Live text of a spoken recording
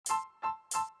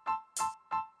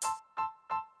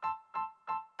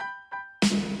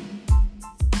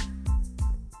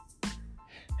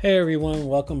Hey everyone,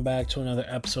 welcome back to another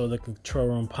episode of the Control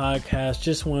Room Podcast.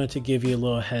 Just wanted to give you a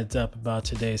little heads up about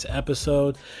today's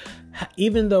episode.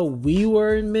 Even though we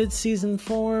were in mid-season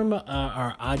form,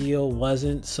 our audio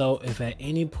wasn't. So if at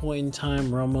any point in time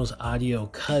Romo's audio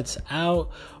cuts out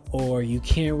or you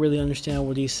can't really understand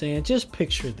what he's saying, just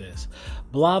picture this.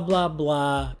 Blah, blah,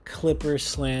 blah, Clippers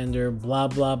slander, blah,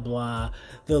 blah, blah.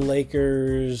 The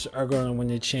Lakers are going to win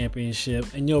the championship,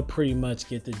 and you'll pretty much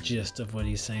get the gist of what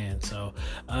he's saying. So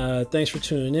thanks for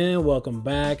tuning in. Welcome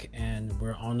back, and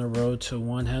we're on the road to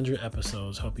 100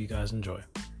 episodes. Hope you guys enjoy.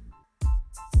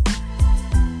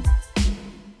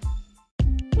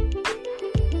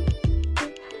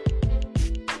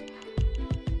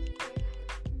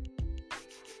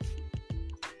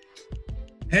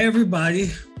 Hey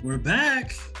everybody, we're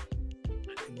back.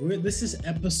 This is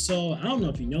episode, I don't know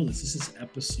if you know this is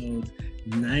episode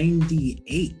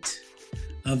 98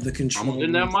 of the Control. Almost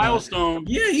in that milestone.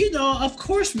 Yeah, you know, of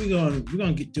course we're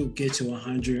gonna get to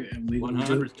 100, and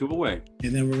 100 is 2 away.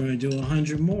 And then we're gonna do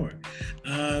 100 more.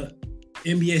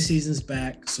 NBA season's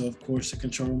back, so of course the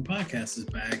Control Room Podcast is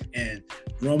back. And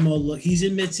Romo, he's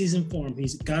in mid-season form.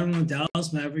 He's got on a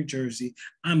Dallas Maverick jersey.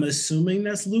 I'm assuming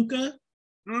that's Luka.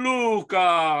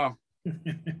 Luka.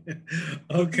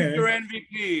 Okay. Your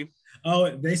MVP.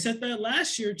 Oh, they said that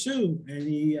last year too, and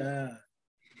he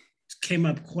came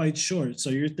up quite short.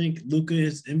 So you think Luka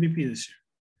is MVP this year?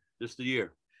 This the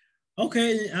year.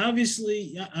 Okay,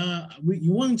 obviously,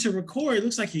 you wanted to record. It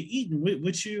looks like you're eating.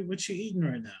 What you eating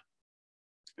right now?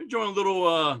 Enjoying a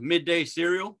little midday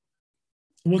cereal.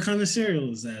 What kind of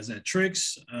cereal is that? Is that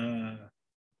Trix?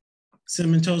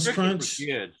 Cinnamon Toast Crunch?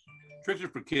 Tricks are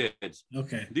for kids.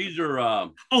 Okay. These are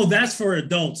oh, that's for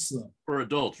adults though. For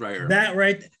adults right here. That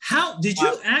right. How did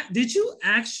you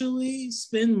actually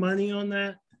spend money on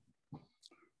that?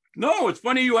 No, it's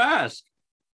funny you ask.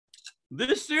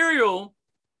 This cereal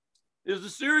is the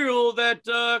cereal that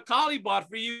Collie bought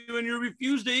for you and you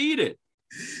refused to eat it.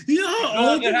 You know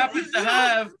how old it happens to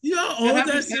have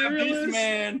that cereal is? This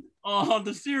man on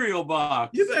the cereal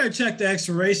box. You better check the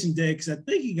expiration date because I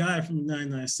think he got it from the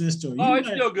 99-cent store. It's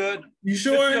still good. You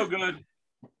sure? It's still good.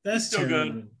 That's still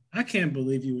good. I can't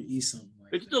believe you would eat something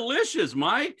like that. It's delicious,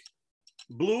 Mike.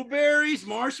 Blueberries,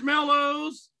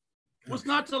 marshmallows. What's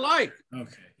not to like?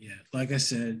 Okay, yeah. Like I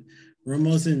said,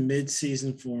 Romo's in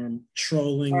mid-season form,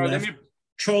 trolling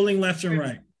left and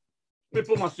right. Let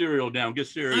me put my cereal down. Get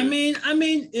serious. I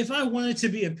mean, if I wanted to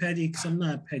be a petty, because I'm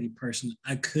not a petty person,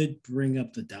 I could bring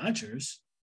up the Dodgers.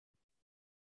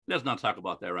 Let's not talk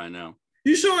about that right now.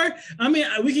 You sure? I mean,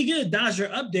 we could get a Dodger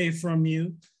update from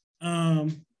you.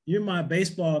 You're my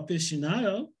baseball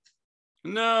aficionado.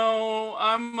 No,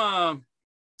 I'm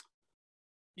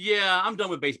done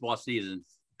with baseball season.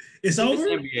 It's over?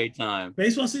 It's NBA time.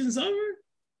 Baseball season's over?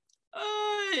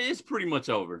 It's pretty much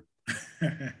over.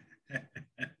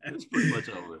 It's pretty much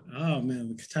over. Oh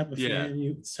man, the type of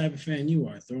fan you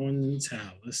are, throwing in the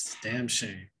towel. That's a damn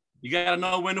shame. You gotta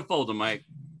know when to fold them, Mike.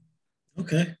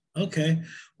 Okay.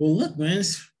 Well, look, man,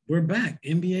 we're back.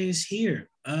 NBA is here.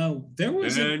 There were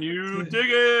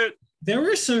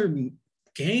certain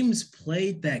games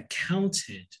played that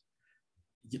counted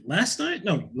last night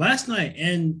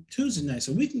and Tuesday night.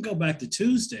 So we can go back to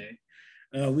Tuesday.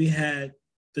 We had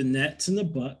the Nets and the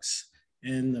Bucks.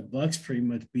 And the Bucks pretty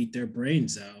much beat their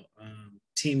brains out.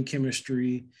 Team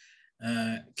chemistry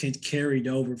carried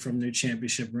over from their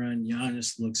championship run.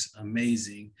 Giannis looks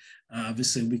amazing.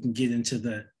 Obviously, we can get into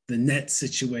the Nets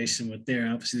situation with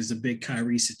there. Obviously, there's a big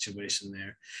Kyrie situation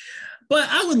there. But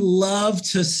I would love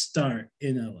to start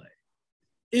in LA.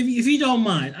 If you don't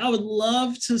mind, I would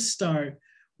love to start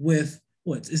with,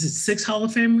 is it 6 Hall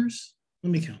of Famers?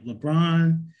 Let me count.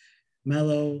 LeBron,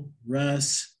 Melo,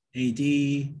 Russ, AD,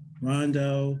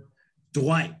 Rondo,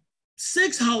 Dwight,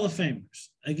 6 Hall of Famers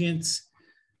against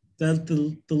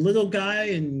the little guy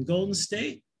in Golden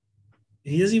State.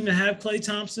 He doesn't even have Klay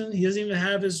Thompson. He doesn't even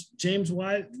have his James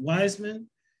Wiseman.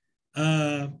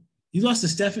 You lost to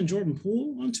Stephen Jordan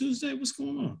Poole on Tuesday. What's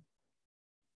going on?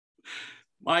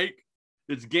 Mike,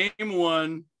 it's game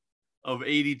 1 of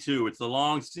 82. It's a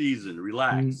long season.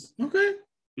 Relax. Okay.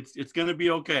 It's going to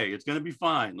be okay. It's going to be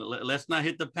fine. Let's not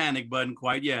hit the panic button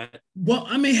quite yet. Well,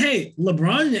 I mean, hey,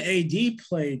 LeBron and AD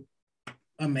played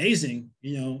amazing,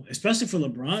 especially for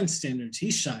LeBron's standards.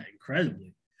 He shot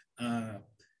incredibly.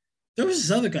 There was this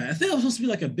other guy. I think it was supposed to be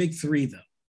like a big 3, though.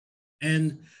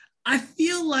 And I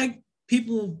feel like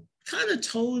people kind of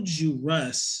told you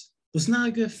Russ was not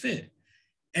a good fit.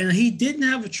 And he didn't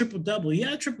have a triple-double. He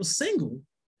had a triple-single.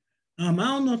 I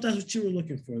don't know if that's what you were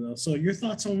looking for, though. So your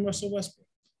thoughts on Russell Westbrook?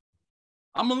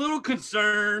 I'm a little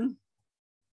concerned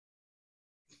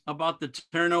about the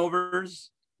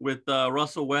turnovers with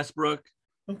Russell Westbrook.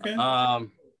 Okay.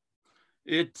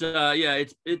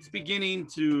 It's beginning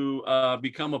to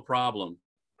become a problem.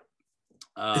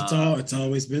 It's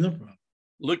always been a problem.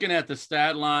 Looking at the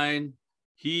stat line,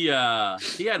 he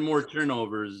had more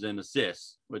turnovers than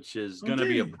assists, which is going to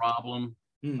be a problem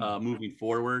moving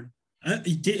forward.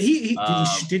 Did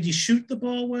he shoot the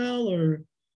ball well, or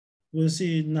was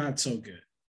he not so good?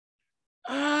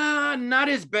 Not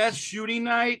his best shooting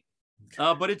night,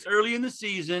 but it's early in the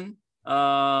season.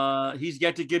 He's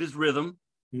yet to get his rhythm.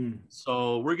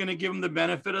 So we're going to give him the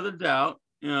benefit of the doubt,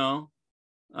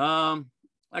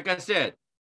 like I said,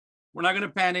 we're not going to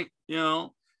panic,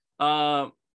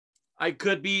 I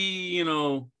could be,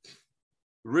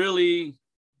 really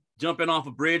jumping off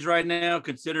a bridge right now,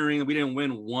 considering we didn't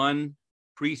win one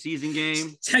preseason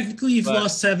game. Technically, you've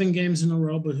lost 7 games in a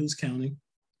row, but who's counting?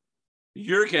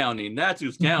 You're counting. That's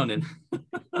who's counting.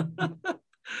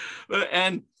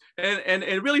 and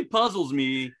it really puzzles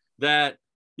me that,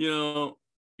 you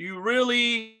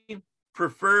really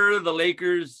prefer the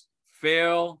Lakers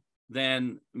fail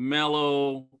than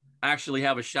Melo actually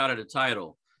have a shot at a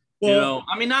title. Well,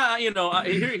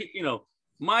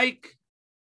 Mike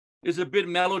is a bit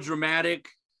melodramatic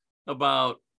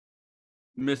about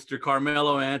Mr.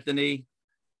 Carmelo Anthony.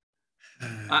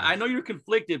 I know you're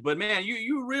conflicted, but man,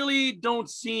 you really don't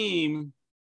seem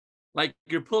like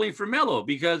you're pulling for Melo,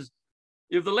 because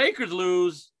if the Lakers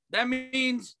lose, that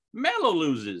means Melo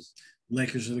loses.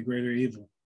 Lakers are the greater evil.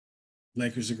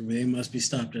 They must be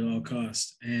stopped at all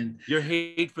costs. And your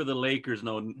hate for the Lakers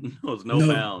knows no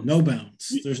bounds. No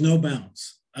bounds. There's no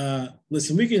bounds.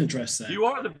 Listen, we can address that. You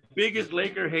are the biggest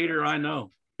Laker hater I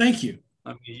know. Thank you.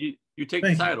 I mean, you take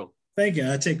the title. Thank you.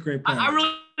 I take great pride.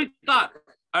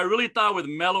 I really thought with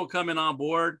Melo coming on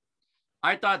board,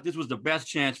 I thought this was the best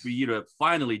chance for you to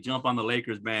finally jump on the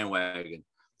Lakers bandwagon.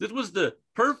 This was the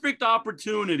perfect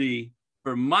opportunity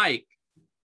for Mike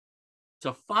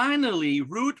to finally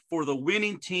root for the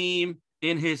winning team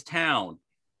in his town.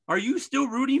 Are you still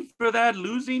rooting for that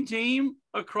losing team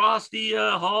across the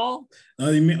hall?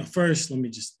 First,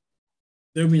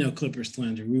 there'll be no Clippers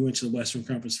slander. We went to the Western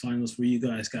Conference Finals where you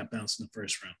guys got bounced in the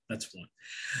first round. That's 1.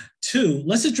 2,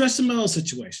 let's address the Melo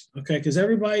situation, okay? Because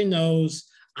everybody knows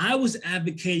I was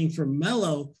advocating for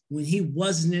Melo when he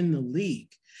wasn't in the league.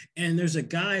 And there's a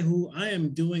guy who I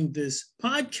am doing this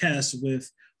podcast with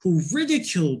who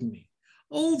ridiculed me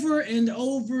over and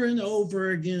over and over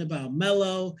again about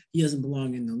Melo. He doesn't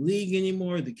belong in the league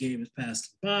anymore. The game has passed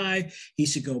him by. He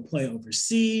should go play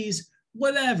overseas,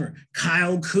 whatever.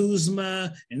 Kyle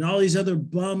Kuzma and all these other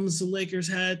bums the Lakers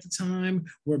had at the time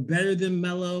were better than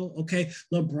Melo. Okay,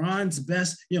 LeBron's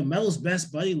best, Melo's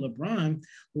best buddy, LeBron,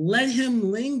 let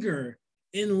him linger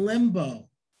in limbo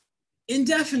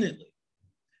indefinitely.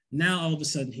 Now, all of a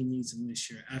sudden, he needs him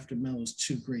this year after Melo's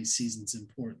 2 great seasons in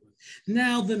Portland.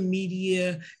 Now, the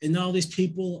media and all these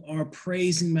people are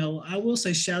praising Melo. I will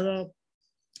say shout out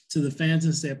to the fans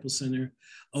in Staples Center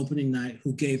opening night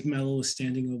who gave Melo a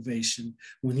standing ovation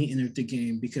when he entered the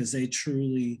game, because they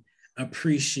truly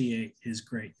appreciate his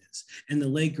greatness. And the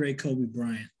late, great Kobe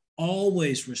Bryant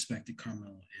always respected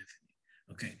Carmelo Anthony.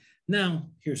 Okay, now,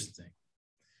 here's the thing.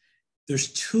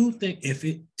 There's 2 things.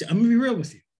 I'm going to be real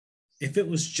with you. If it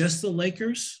was just the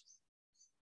Lakers,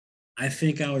 I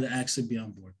think I would actually be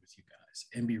on board with you guys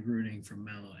and be rooting for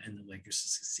Melo and the Lakers to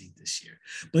succeed this year.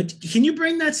 But can you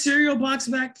bring that cereal box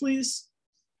back, please?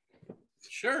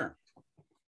 Sure.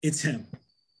 It's him.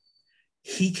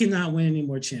 He cannot win any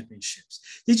more championships.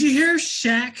 Did you hear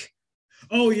Shaq?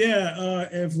 Oh, yeah.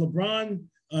 If LeBron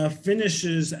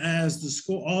finishes as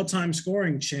the all-time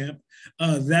scoring champ,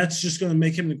 that's just going to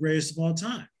make him the greatest of all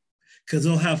time, because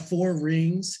he'll have 4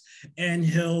 rings and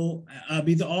he'll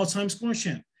be the all-time scoring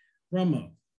champ.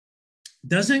 Romo,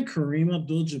 doesn't Kareem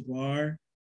Abdul-Jabbar,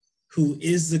 who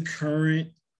is the current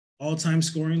all-time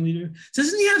scoring leader,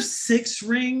 doesn't he have 6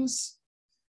 rings?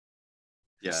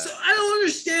 Yeah. So I don't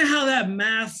understand how that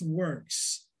math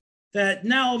works. That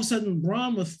now all of a sudden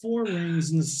LeBron with 4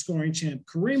 rings and is a scoring champ,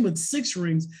 Kareem with 6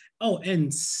 rings,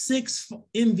 and 6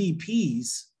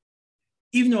 MVPs.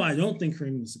 Even though I don't think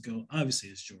Kareem is the GOAT, obviously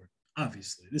it's Jordan.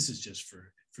 Obviously, this is just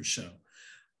for show.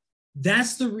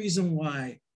 That's the reason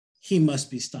why he must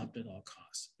be stopped at all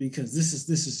costs, because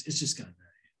it's just gotten out of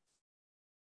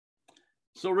hand.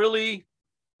 So really,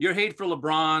 your hate for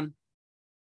LeBron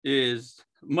is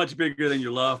much bigger than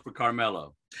your love for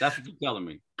Carmelo. That's what you're telling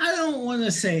me. I don't want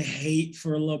to say hate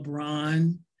for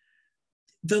LeBron.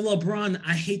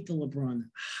 I hate the LeBron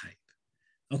hype.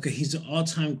 Okay, he's an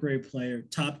all-time great player,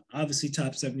 obviously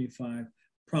top 75,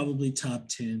 probably top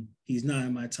 10. He's not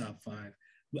in my top 5.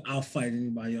 I'll fight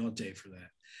anybody all day for that.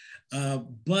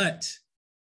 But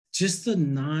just the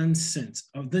nonsense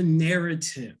of the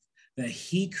narrative that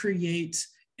he creates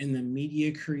and the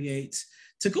media creates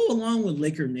to go along with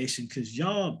Laker Nation, because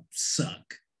y'all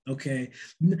suck. Okay.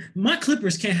 My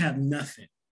Clippers can't have nothing.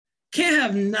 Can't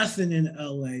have nothing in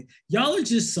LA. Y'all are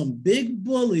just some big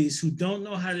bullies who don't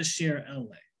know how to share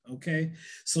LA. Okay.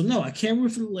 So, no, I can't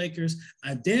root for the Lakers.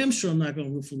 I damn sure I'm not going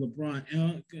to root for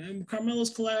LeBron. And Carmelo's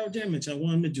collateral damage. I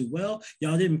want him to do well.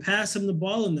 Y'all didn't pass him the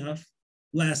ball enough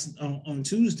on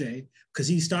Tuesday because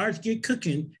he started to get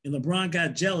cooking and LeBron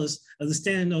got jealous of the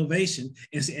standing ovation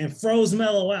and froze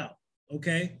Melo out.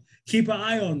 Okay. Keep an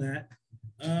eye on that.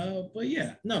 But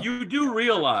yeah, no. You do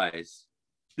realize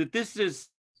that this is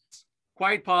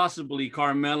quite possibly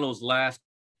Carmelo's last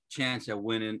chance at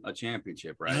winning a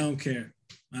championship, right? I don't care.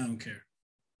 I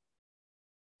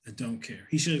don't care.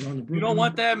 He should have gone to Brooklyn. You don't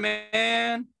want that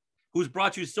man who's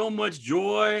brought you so much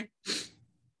joy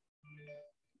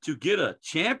to get a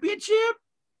championship?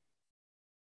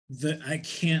 I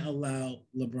can't allow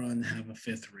LeBron to have a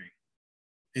fifth ring.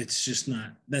 It's just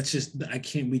not. That's just,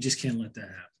 we just can't let that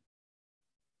happen.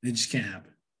 It just can't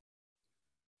happen.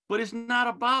 But it's not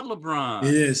about LeBron.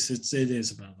 It is. It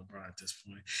is about LeBron at this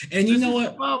point. And you know what?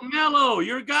 It's about Melo,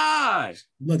 your guy.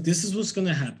 Look, this is what's going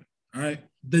to happen. All right.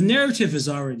 The narrative has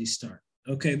already started.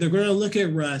 Okay. They're going to look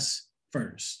at Russ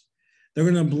first. They're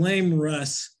going to blame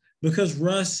Russ because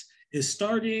Russ is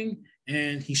starting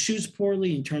and he shoots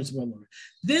poorly and turns the ball over.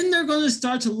 Then they're going to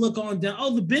start to look on down.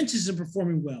 Oh, the bench isn't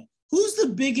performing well. Who's the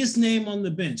biggest name on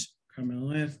the bench?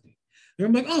 Carmelo Anthony. They're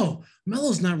like, oh,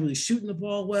 Melo's not really shooting the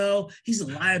ball well. He's a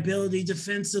liability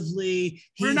defensively.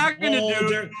 We're not going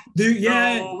to do.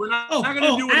 Yeah. No, we're not going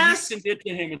to do what Houston did to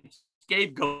him and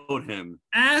scapegoat him.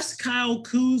 Ask Kyle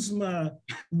Kuzma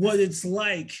what it's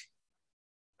like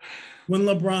when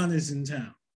LeBron is in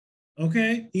town.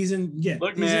 Okay, he's in. Yeah,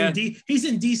 look, man, he's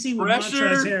in DC with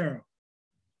Montrezl Harrell.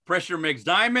 Pressure makes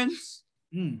diamonds,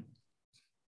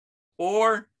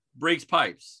 or breaks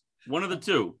pipes. One of the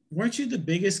two. Weren't you the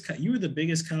biggest? You were the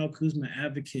biggest Kyle Kuzma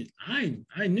advocate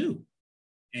I knew,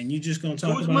 and you just gonna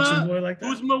talk about your boy like that?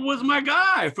 Kuzma was my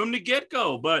guy from the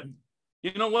get-go, but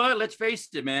you know what? Let's face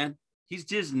it, man. He's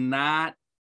just not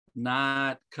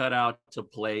cut out to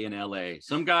play in LA.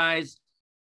 Some guys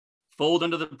fold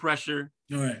under the pressure.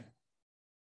 All right.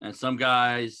 And some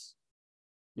guys,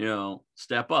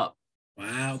 step up.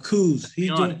 Wow, Kuz,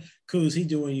 he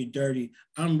doing you dirty.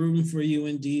 I'm rooting for you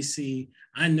in DC.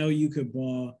 I know you could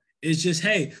ball. It's just,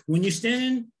 hey, when you're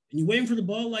standing and you're waiting for the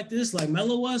ball like this, like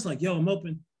Melo was, like, yo, I'm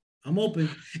open. And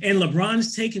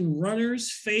LeBron's taking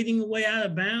runners, fading away out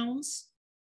of bounds.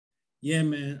 Yeah,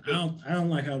 man, I don't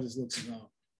like how this looks at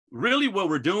all. Really, what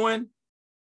we're doing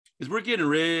is we're getting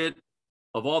rid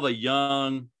of all the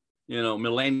young,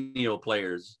 millennial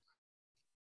players.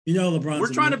 LeBron's.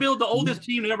 We're trying to build the oldest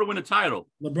team to ever win a title.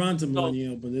 LeBron's a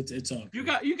millennial, but it's all. You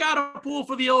got to pull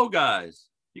for the old guys.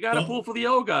 You got to pull for the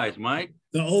old guys, Mike.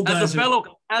 The old guys.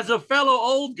 As a fellow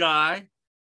old guy,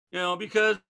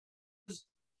 because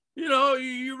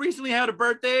you recently had a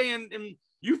birthday and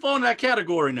you fall in that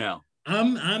category now.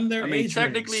 I'm their age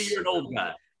technically range. You're an old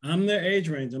guy. I'm their age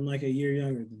range. I'm like a year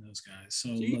younger than those guys. So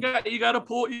you got to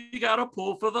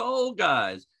pull for the old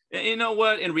guys. And you know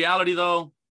what? In reality,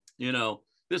 though,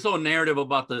 this whole narrative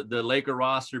about the Laker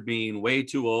roster being way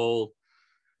too old,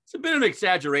 it's a bit of an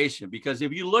exaggeration because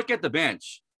if you look at the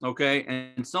bench, okay,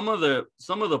 and some of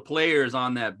the players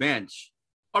on that bench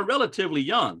are relatively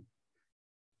young.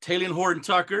 Talen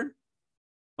Horton-Tucker,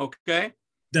 okay,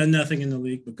 done nothing in the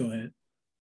league, but go ahead.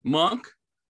 Monk,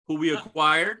 who we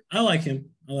acquired. I like him.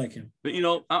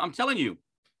 But I'm telling you,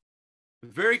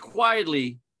 very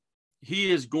quietly, he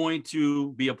is going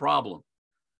to be a problem.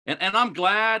 And I'm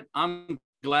glad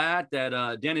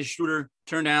that Dennis Schroeder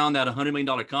turned down that $100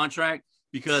 million contract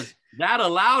because that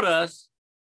allowed us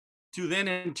to then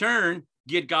in turn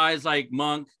get guys like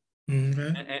Monk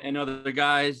and other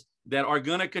guys that are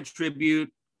going to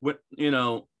contribute.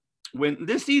 When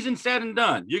this season's said and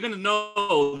done, you're going to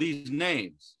know these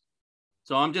names.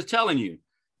 So I'm just telling you,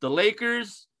 the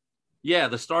Lakers,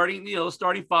 the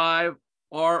starting five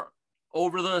are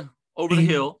over the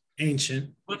hill.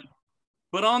 Ancient.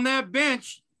 But on that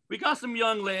bench, we got some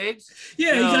young legs.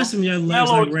 Yeah, you got some young legs.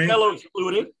 Melo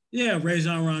excluded. Yeah,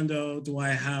 Rajon Rondo,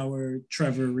 Dwight Howard,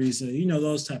 Trevor Ariza,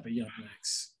 those type of young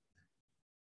legs.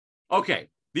 Okay.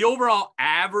 The overall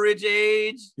average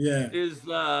age is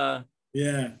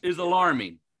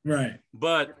alarming. Right.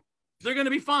 But they're going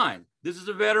to be fine. This is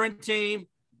a veteran team.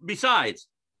 Besides,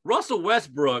 Russell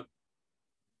Westbrook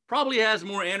probably has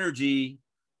more energy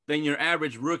than your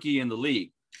average rookie in the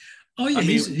league. Oh yeah,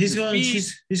 he's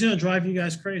gonna drive you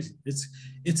guys crazy.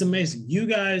 It's amazing. You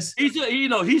guys, he's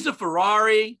a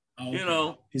Ferrari. Oh, you okay.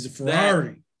 know, He's a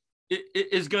Ferrari. It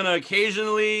is going to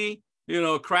occasionally,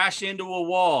 crash into a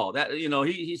wall. That,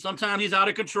 he sometimes he's out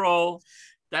of control.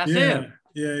 That's him.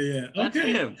 Yeah. That's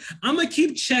Okay. him. I'm gonna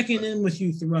keep checking in with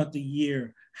you throughout the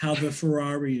year how the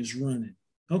Ferrari is running.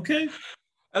 Okay.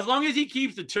 As long as he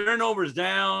keeps the turnovers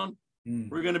down,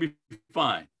 we're going to be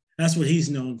fine. That's what he's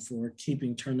known for,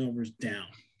 keeping turnovers down.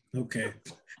 Okay.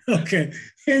 Okay.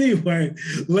 Anyway,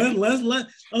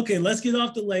 let's get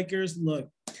off the Lakers. Look,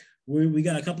 we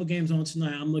got a couple games on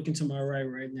tonight. I'm looking to my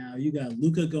right now. You got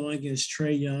Luka going against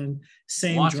Trae Young.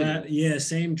 Same draft. Yeah,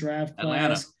 same draft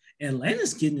class.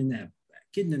 Atlanta's getting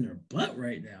in their butt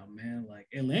right now, man. Like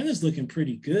Atlanta's looking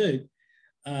pretty good.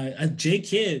 J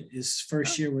Kidd is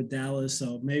first year with Dallas,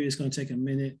 so maybe it's going to take a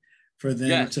minute for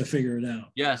them to figure it out.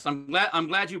 Yes, I'm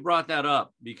glad you brought that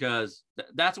up, because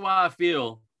that's why I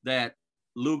feel that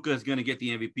Luka is going to get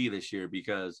the MVP this year,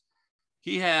 because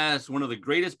he has one of the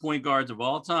greatest point guards of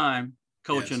all time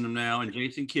coaching him now, and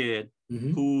Jason Kidd,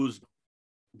 who's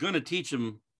going to teach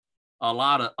him a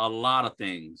lot of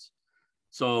things.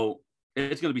 So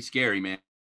it's going to be scary, man.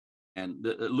 And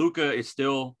Luka is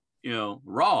still,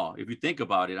 raw, if you think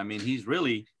about it. I mean, he's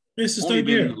really only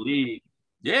been in the league.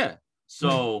 Yeah.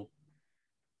 So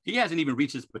he hasn't even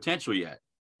reached his potential yet.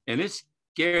 And it's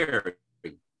scary.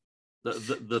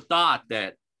 The thought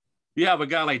that you have a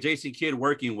guy like Jason Kidd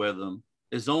working with him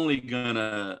is only going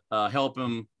to help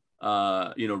him,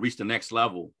 reach the next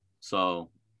level. So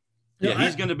yeah,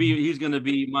 he's going to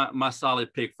be my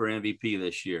solid pick for MVP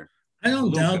this year. I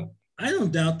don't doubt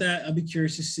that. I'd be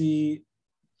curious to see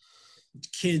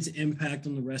Kidd's impact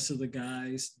on the rest of the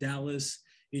guys. Dallas,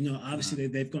 obviously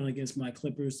they've gone against my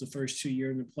Clippers the first 2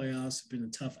 years in the playoffs. It's been a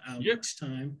tough out each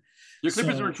time. Your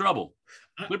Clippers are in trouble.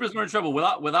 Clippers are in trouble.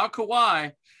 Without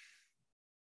Kawhi,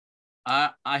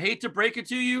 I hate to break it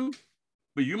to you,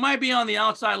 but you might be on the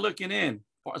outside looking in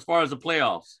as far as the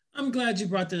playoffs. I'm glad you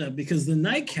brought that up, because the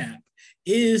nightcap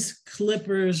is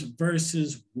Clippers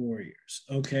versus Warriors.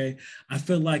 Okay. I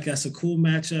feel like that's a cool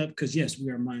matchup because, yes, we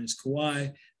are minus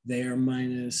Kawhi. They are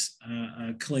minus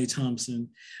Klay Thompson.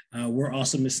 We're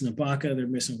also missing Ibaka. They're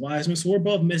missing Wiseman. So we're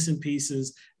both missing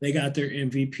pieces. They got their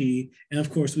MVP. And,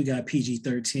 of course, we got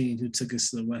PG-13, who took us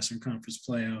to the Western Conference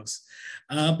playoffs.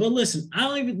 But listen, I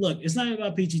don't even – look, it's not even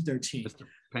about PG-13. It's the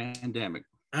pandemic.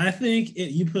 I think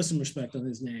you put some respect on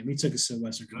his name. He took us to the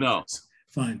Western Conference. No.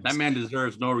 Finals. That man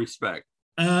deserves no respect.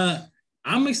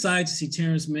 I'm excited to see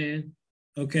Terrence Mann,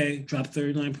 drop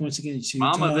 39 points again.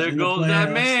 Mama, there goes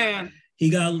that man. They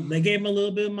gave him a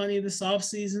little bit of money this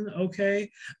offseason.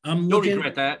 Okay. Don't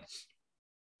regret that.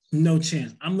 No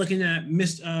chance. I'm looking at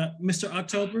Mr.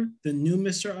 October, the new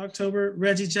Mr. October,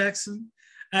 Reggie Jackson.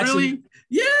 Actually, really?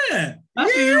 Yeah.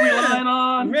 That's who you're relying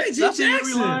on. Reggie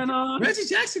Jackson. Reggie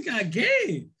Jackson got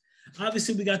game.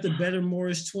 Obviously, we got the better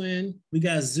Morris twin. We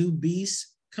got Zoo Beast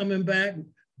coming back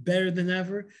better than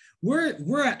ever.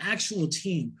 We're an actual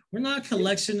team. We're not a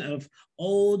collection of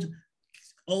old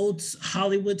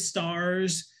Hollywood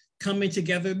stars coming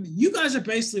together. You guys are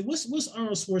basically what's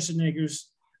Arnold Schwarzenegger's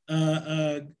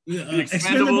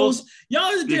Expendables? Y'all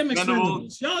are the damn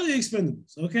Expendables. Y'all are the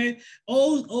Expendables. Okay,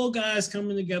 old guys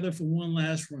coming together for one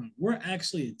last run. We're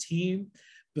actually a team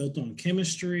built on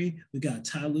chemistry. We got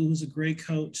Ty Lue, who's a great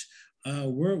coach.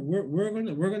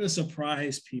 We're gonna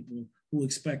surprise people who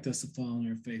expect us to fall on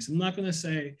their face. I'm not gonna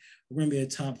say we're gonna be a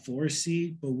top 4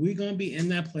 seed, but we're gonna be in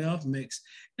that playoff mix.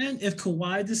 And if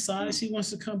Kawhi decides he wants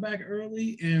to come back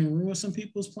early and ruin some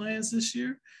people's plans this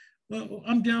year, well,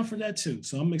 I'm down for that too.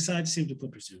 So I'm excited to see what the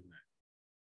Clippers do tonight.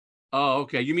 Oh,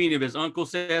 okay. You mean if his uncle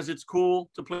says it's cool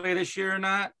to play this year or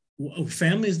not? Well,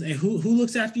 families, who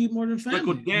looks after you more than family?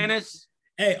 Uncle Dennis.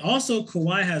 Hey, also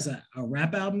Kawhi has a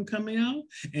rap album coming out,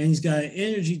 and he's got an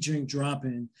energy drink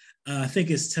dropping. I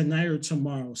think it's tonight or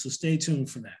tomorrow, so stay tuned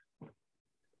for that.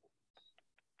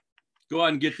 Go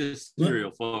out and get this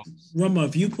cereal, folks. Romo,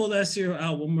 if you pull that cereal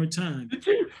out one more time.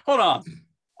 Hold on.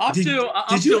 I'm still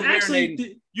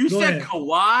marinating. You said ahead.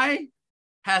 Kawhi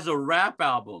has a rap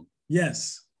album.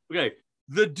 Yes. Okay.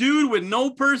 The dude with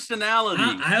no personality.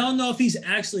 I don't know if he's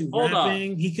actually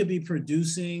rapping. He could be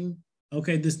producing.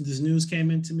 Okay, this news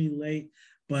came into me late,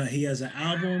 but he has an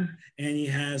album and he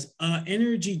has an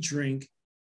energy drink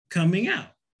coming out.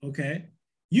 Okay.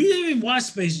 You didn't even watch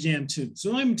Space Jam 2,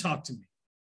 so don't even talk to me.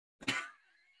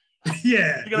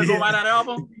 Yeah. You gonna go buy that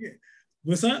album?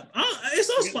 What's up?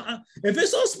 If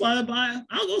it's on Spotify,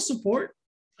 I'll go support.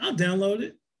 I'll download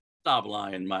it. Stop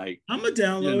lying, Mike. I'm gonna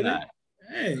download it.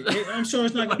 Hey, I'm sure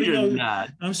it's not gonna be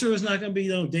I'm sure it's not gonna be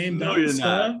no Dame Dollar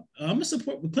stuff. I'm gonna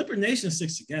support the Clipper Nation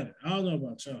sticks together. I don't know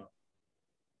about y'all.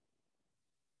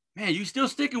 Man, you still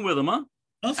sticking with them, huh?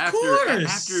 Of after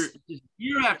course.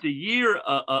 year after year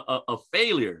of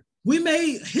failure. We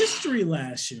made history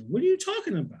last year. What are you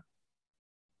talking about?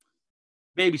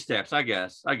 Baby steps, I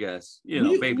guess. Baby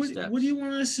steps. What do you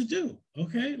want us to do?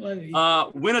 Okay,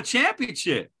 win a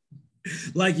championship.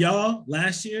 Like y'all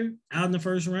last year out in the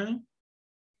first round.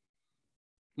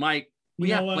 Mike, we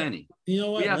have plenty. You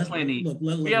know what? We have plenty.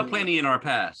 We have plenty in our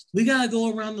past. We gotta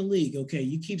go around the league. Okay,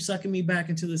 you keep sucking me back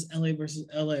into this LA versus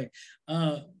LA.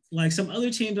 Like some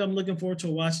other teams I'm looking forward to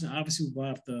watching. Obviously, we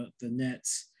brought up the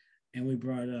Nets, and we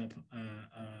brought up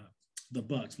the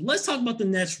Bucks. But let's talk about the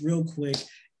Nets real quick.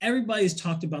 Everybody's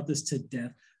talked about this to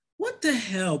death. What the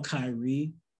hell,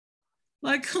 Kyrie?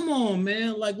 Like, come on,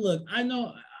 man. Like, look, I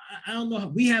don't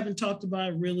know. We haven't talked about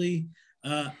it really.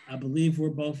 I believe we're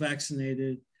both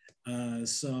vaccinated.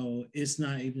 So it's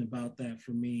not even about that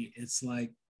for me. It's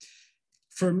like,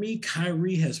 for me,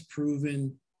 Kyrie has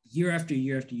proven year after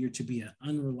year after year to be an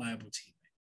unreliable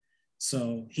teammate.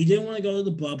 So he didn't want to go to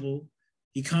the bubble.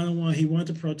 He wanted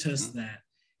to protest that.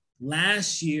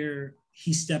 Last year,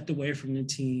 he stepped away from the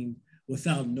team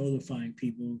without notifying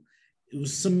people. It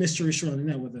was some mystery surrounding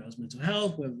that, whether that was mental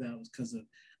health, whether that was because of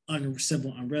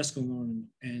civil unrest going on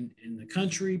in the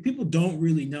country. People don't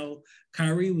really know.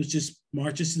 Kyrie was just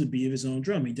marches to the beat of his own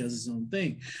drum. He does his own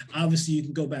thing. Obviously, you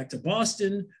can go back to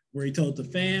Boston, where he told the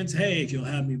fans, hey, if you'll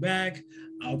have me back,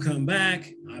 I'll come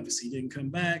back. Obviously, he didn't come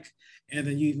back. And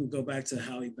then you even go back to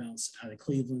how he bounced out of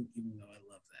Cleveland, even though I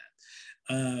love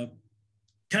that.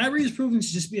 Kyrie has proven to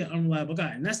just be an unreliable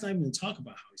guy. And that's not even to talk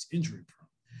about how he's injury prone.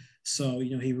 So,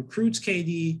 he recruits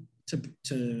KD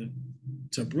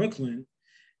to Brooklyn.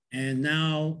 And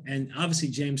obviously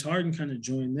James Harden kind of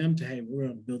joined them to, hey, we're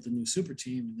going to build a new super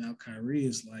team. And now Kyrie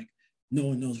is like, no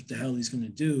one knows what the hell he's going to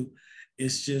do.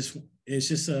 It's just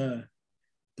a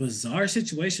bizarre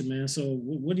situation, man. So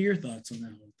what are your thoughts on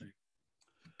that whole thing?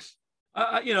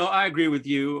 I agree with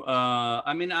you.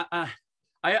 I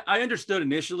understood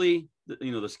initially,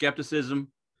 the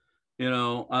skepticism.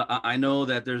 I know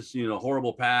that there's,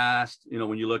 horrible past,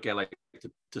 when you look at like the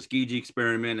Tuskegee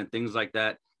experiment and things like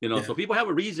that, so people have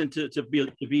a reason to be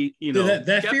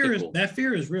that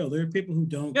fear is real. There are people who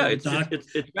don't go to doctors.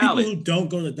 It's valid. People who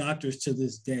don't go to doctors to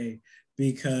this day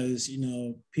because,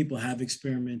 people have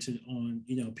experimented on,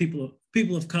 people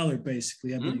of color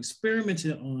basically have been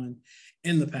experimented on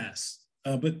in the past.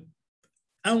 But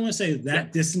I don't want to say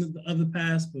that distant of the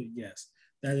past, but yes,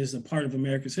 that is a part of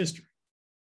America's history.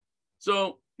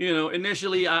 So,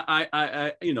 initially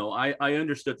I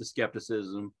understood the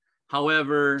skepticism.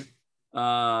 However,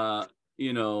 at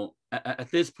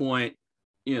this point,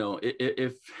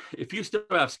 if you still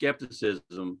have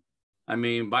skepticism,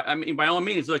 by all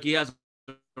means, look, he has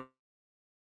a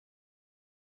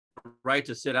right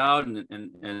to sit out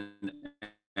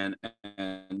and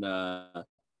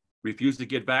refuse to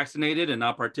get vaccinated and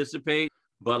not participate.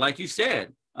 But like you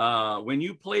said, when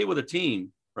you play with a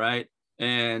team, right,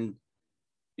 and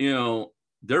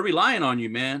they're relying on you,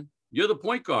 man. You're the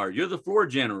point guard. You're the floor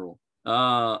general.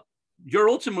 You're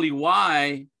ultimately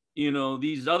why,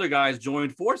 these other guys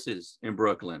joined forces in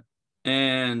Brooklyn.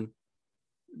 And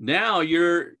now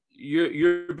you're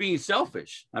being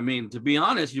selfish. To be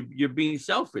honest, you're being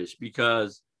selfish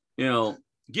because,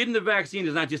 getting the vaccine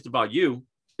is not just about you.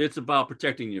 It's about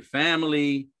protecting your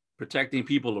family, protecting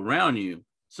people around you.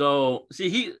 So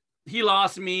see, he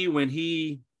lost me when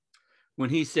he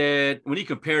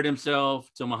compared himself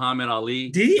to Muhammad Ali.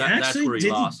 Did he actually?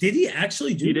 Did he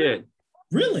actually do? He did.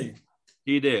 Really?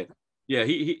 He did. Yeah,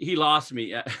 he lost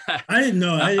me. I didn't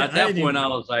know. At that point, I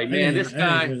was like, man, this guy.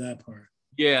 I didn't hear that part.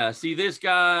 Yeah, see, this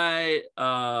guy.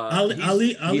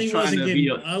 Ali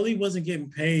wasn't getting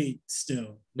paid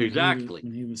still. Exactly.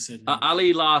 When he was sitting.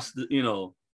 Ali lost,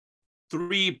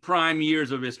 3 prime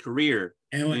years of his career,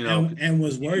 and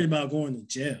was worried about going to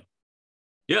jail.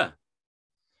 Yeah.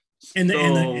 And the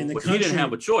country, he didn't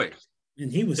have a choice.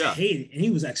 And he was hated. And he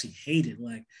was actually hated.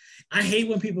 Like, I hate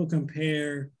when people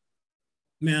compare.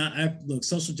 Man, look,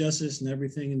 social justice and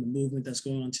everything in the movement that's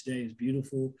going on today is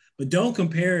beautiful, but don't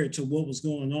compare it to what was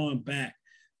going on back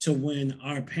to when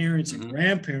our parents and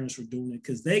grandparents were doing it,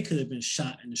 because they could have been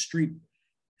shot in the street.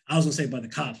 I was gonna say by the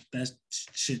cops. That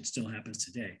shit still happens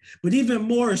today, but even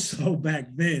more so back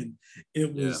then,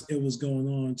 it was going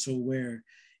on to where,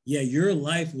 your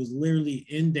life was literally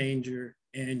in danger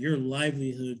and your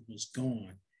livelihood was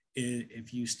gone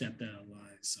if you stepped out of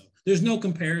line. So there's no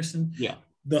comparison. Yeah.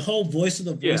 The whole voice of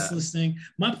the voiceless thing.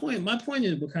 My point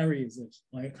is with Kyrie is this.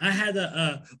 Like, I had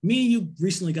me and you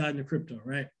recently got into crypto,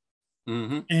 right?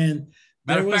 Mm-hmm. And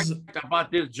matter of fact, I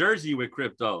bought this jersey with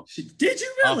crypto. Did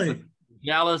you really?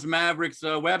 Dallas Mavericks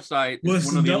website is Was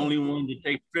one of the only ones that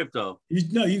take crypto.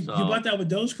 You So bought that with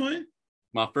Dogecoin?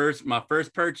 my first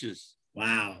purchase.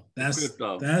 Wow,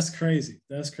 Crypto. that's crazy.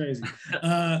 That's crazy.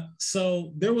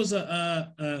 So there was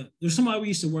there's somebody we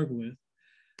used to work with.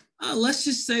 Let's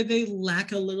just say they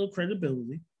lack a little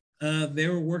credibility. They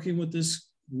were working with this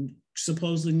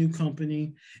supposedly new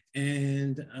company,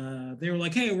 and they were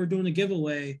like, "Hey, we're doing a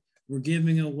giveaway. We're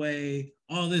giving away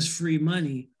all this free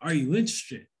money. Are you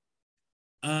interested?"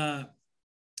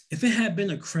 If it had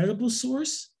been a credible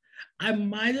source, I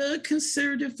might have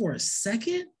considered it for a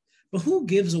second. But who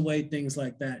gives away things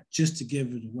like that just to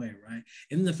give it away, right?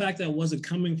 And the fact that it wasn't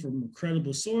coming from a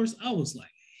credible source, I was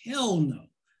like, hell no.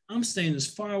 I'm staying as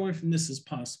far away from this as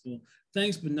possible.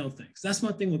 Thanks, but no thanks. That's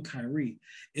my thing with Kyrie,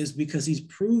 is because he's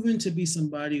proven to be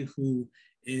somebody who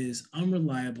is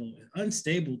unreliable and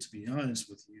unstable, to be honest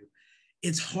with you.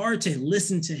 It's hard to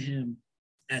listen to him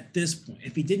at this point.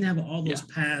 If he didn't have all those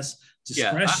past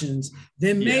discretions,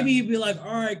 then maybe you'd be like,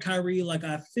 all right, Kyrie, like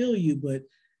I feel you, but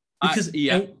because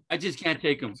I just can't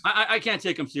take him. I can't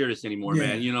take him serious anymore,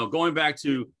 man. You know, going back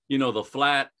to, you know, the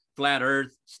flat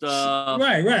earth stuff.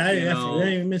 Right. I didn't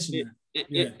even mention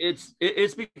that.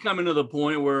 It's becoming to the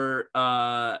point where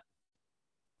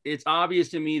it's obvious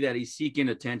to me that he's seeking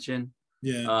attention.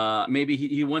 Yeah. Maybe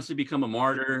he wants to become a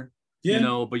martyr. Yeah. You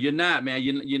know, but you're not, man.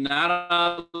 You're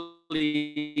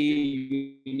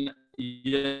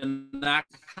not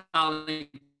Colin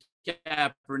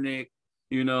Kaepernick,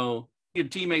 you know. Your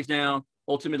teammates down.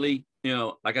 Ultimately, you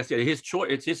know, like I said,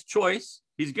 it's his choice.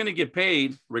 He's going to get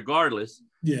paid regardless.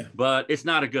 Yeah. But it's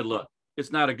not a good look. It's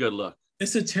not a good look.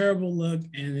 It's a terrible look,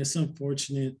 and it's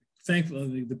unfortunate.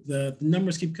 Thankfully, the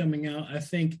numbers keep coming out. I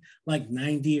think like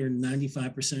 90 or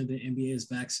 95% of the NBA is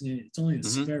vaccinated. It's only a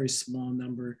very small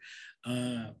number.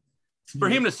 For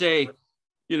him to say,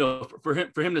 you know, for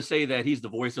him to say that he's the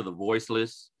voice of the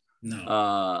voiceless,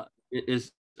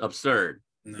 is absurd.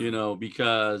 No. You know,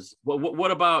 because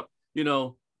what about, you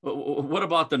know, what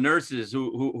about the nurses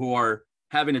who are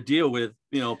having to deal with,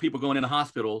 you know, people going into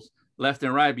hospitals left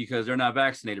and right because they're not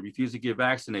vaccinated, refuse to get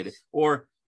vaccinated? Or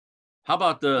how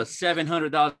about the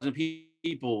 700,000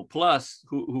 people plus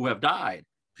who have died?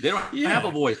 They don't have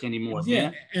a voice anymore,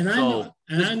 man. And this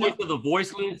voice of the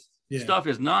voiceless stuff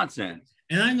is nonsense.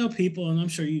 And I know people, and I'm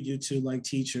sure you do too, like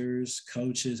teachers,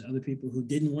 coaches, other people who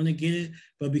didn't want to get it,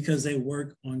 but because they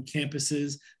work on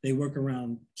campuses, they work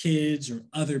around kids or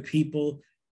other people,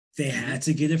 they had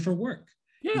to get it for work.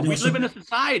 Yeah, you know, we live in a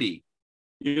society.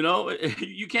 You know,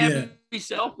 you can't be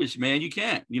selfish, man. You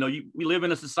can't. You know, we live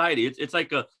in a society. It's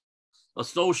like a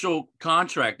social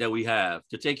contract that we have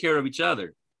to take care of each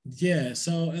other. Yeah,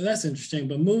 so that's interesting.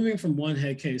 But moving from one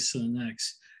head case to the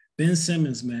next, Ben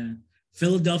Simmons, man.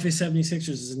 Philadelphia 76ers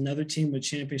is another team with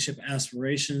championship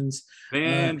aspirations.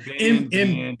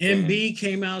 MB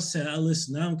came out and said,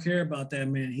 listen, I don't care about that,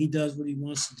 man. He does what he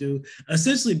wants to do.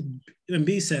 Essentially,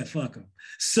 MB said, fuck him.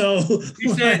 So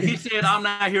he said, I'm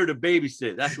not here to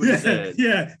babysit. That's what he said.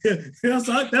 Yeah.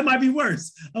 So that might be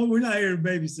worse. Oh, we're not here to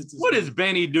babysit. What is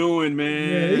Benny doing,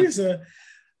 man? Yeah,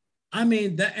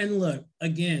 and look,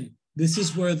 again, this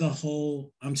is where the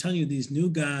whole, I'm telling you, these new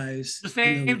guys. The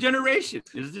same generation.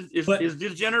 Is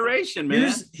this generation,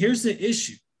 man. Here's the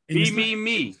issue.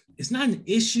 Me. It's not an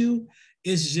issue.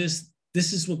 It's just,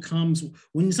 this is what comes.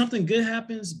 When something good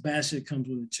happens, bad shit comes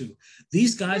with it too.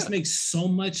 These guys make so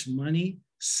much money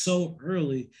so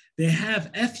early. They have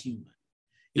FU money.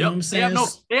 You know what I'm saying?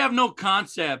 They have no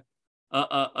concept.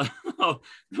 No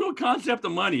concept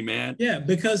of money, man. Yeah,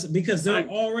 because they're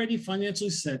already financially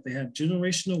set. They have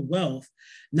generational wealth.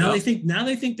 Now they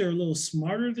think they're a little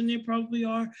smarter than they probably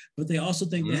are, but they also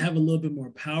think they have a little bit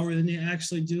more power than they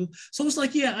actually do. So it's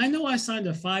like, I know I signed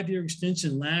a 5-year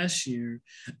extension last year.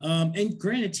 And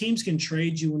granted, teams can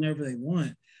trade you whenever they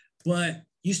want, but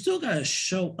you still got to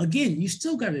show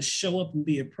up and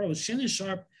be a pro. Shannon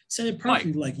Sharp said it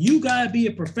perfectly. Like, you got to be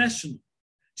a professional.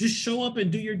 Just show up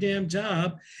and do your damn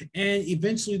job, and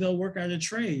eventually they'll work out a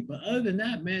trade. But other than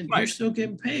that, man, you're still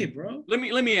getting paid, bro. Let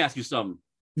me ask you something.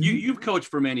 You've coached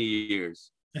for many years.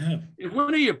 If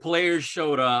one of your players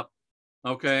showed up,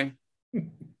 okay, let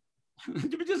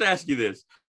me just ask you this.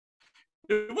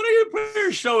 If one of your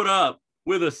players showed up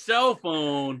with a cell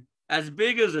phone as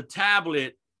big as a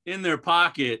tablet in their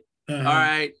pocket, all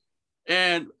right,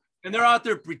 and they're out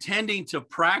there pretending to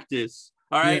practice,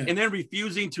 all right, and then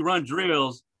refusing to run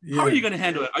drills, how are you going to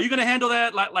handle it? Are you going to handle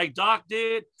that like Doc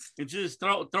did and just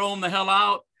throw them the hell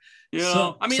out? You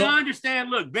know, I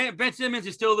understand. Look, Ben Simmons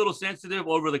is still a little sensitive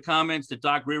over the comments that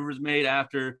Doc Rivers made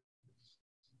after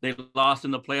they lost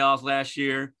in the playoffs last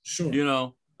year. Sure. You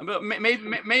know, but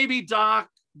maybe Doc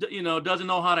doesn't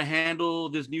know how to handle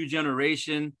this new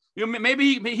generation.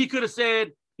 Maybe he could have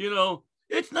said,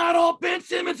 it's not all Ben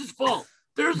Simmons' fault.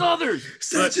 There's others.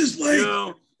 It's not just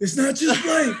Blake. It's not just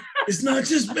Blake. It's not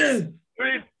just Ben.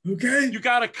 Okay. You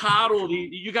gotta coddle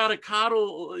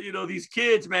these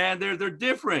kids, man. They're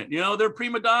different. They're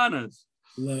prima donnas.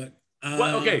 Look.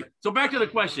 Okay. So back to the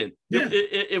question. Yeah.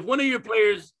 If one of your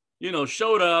players,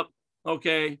 showed up,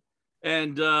 okay,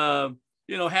 and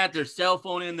had their cell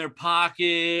phone in their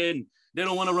pocket, and they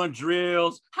don't want to run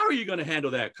drills, how are you going to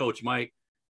handle that, Coach Mike?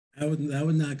 That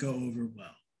would not go over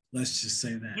well. Let's just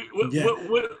say that.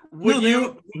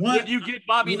 Would you get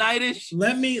Bobby Knightish?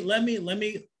 Let me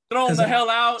throw him the hell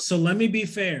out. So let me be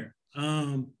fair.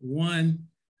 One,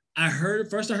 I heard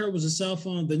it was a cell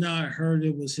phone, but now I heard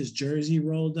it was his jersey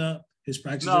rolled up, his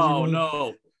practice jersey.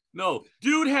 No.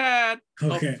 Dude had a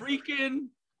freaking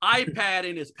iPad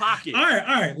in his pocket. All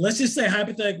right. Let's just say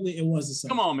hypothetically it was a cell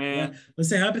phone. Come on, man. Right? Let's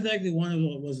say hypothetically one of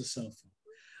it was a cell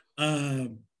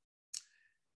phone.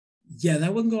 Yeah,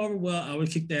 that wouldn't go over well. I would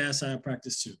kick the ass out of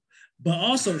practice too. But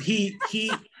also he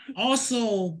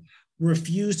also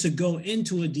refused to go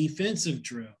into a defensive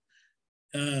drill.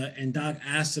 And Doc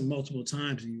asked him multiple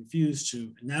times and he refused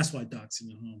to, and that's why Doc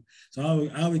sent him home. So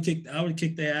I would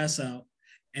kick their ass out,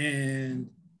 and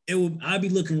I'd be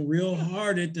looking real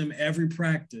hard at them every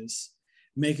practice,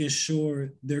 making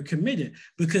sure they're committed,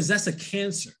 because that's a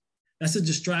cancer. That's a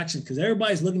distraction, because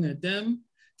everybody's looking at them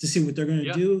to see what they're going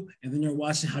to do, and then they're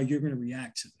watching how you're going to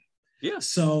react to them. Yeah.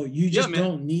 So you just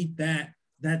don't need that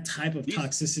type of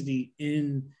toxicity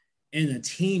in a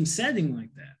team setting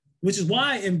like that, which is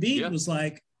why Embiid was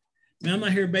like, man, I'm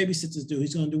not here to babysit this dude.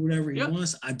 He's going to do whatever he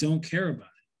wants. I don't care about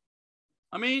it.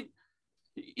 I mean,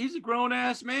 he's a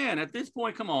grown-ass man. At this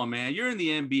point, come on, man. You're in the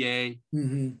NBA.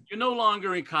 Mm-hmm. You're no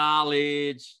longer in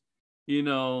college.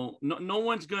 No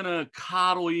one's going to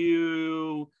coddle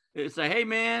you. It's like, hey,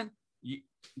 man,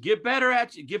 get better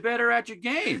at your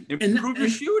game. Improve your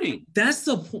shooting. That's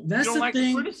the point. That's you don't the like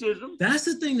thing. The criticism. That's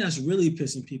the thing that's really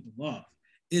pissing people off.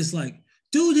 It's like,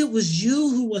 dude, it was you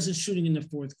who wasn't shooting in the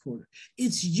fourth quarter.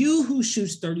 It's you who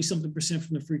shoots 30-something%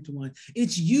 from the free throw line.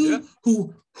 It's you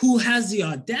who has the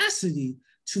audacity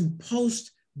to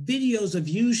post videos of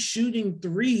you shooting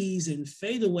threes and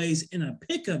fadeaways in a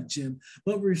pickup gym,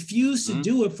 but refuse to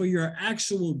do it for your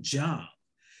actual job.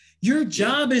 Your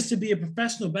job is to be a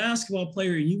professional basketball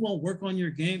player, and you won't work on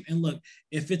your game. And look,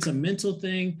 if it's a mental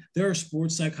thing, there are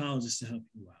sports psychologists to help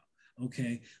you out.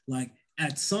 Okay. Like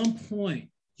at some point,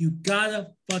 you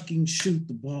gotta fucking shoot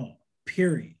the ball,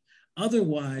 period.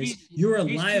 Otherwise, you're a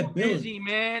liability. Too busy,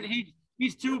 man.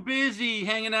 He's too busy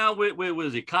hanging out with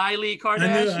was it Kylie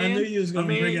Kardashian? I knew you was gonna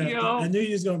bring up. I knew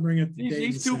you was gonna bring up the date.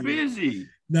 He's too busy.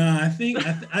 No, I think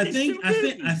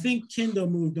Kendall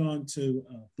moved on to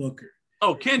Booker.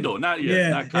 Oh, Kendall, not yet.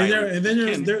 Not Kylie. And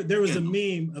then there was a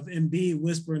meme of Embiid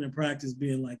whispering in practice,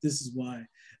 being like, "This is why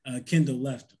Kendall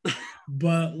left him."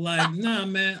 But like, nah,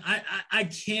 man, I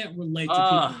can't relate to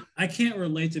people. I can't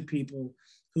relate to people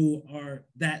who are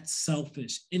that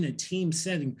selfish in a team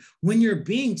setting when you're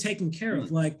being taken care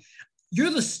of. Like, you're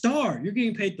the star. You're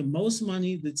getting paid the most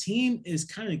money. The team is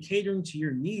kind of catering to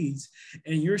your needs,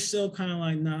 and you're still kind of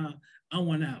like, nah, I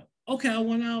want out. Okay, I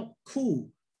want out. Cool.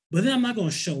 But then I'm not going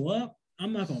to show up.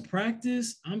 I'm not going to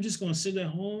practice. I'm just going to sit at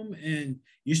home, and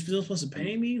you're still supposed to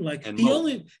pay me. Like he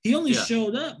only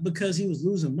showed up because he was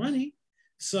losing money.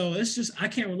 So it's just, I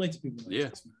can't relate to people like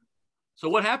this, man. So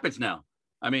what happens now?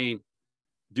 I mean,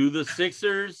 do the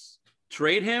Sixers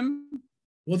trade him?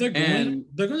 Well, they're going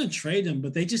to trade him,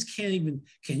 but they just can't even.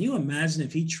 Can you imagine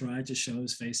if he tried to show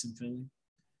his face in Philly?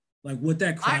 Like what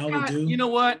that crowd would do? You know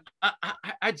what?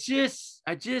 I just,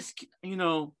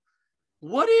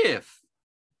 what if?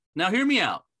 Now, hear me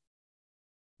out.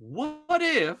 What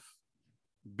if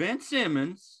Ben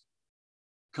Simmons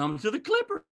comes to the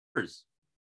Clippers?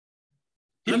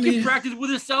 He can practice with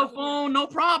his cell phone, no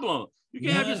problem. You can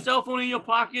have your cell phone in your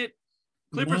pocket.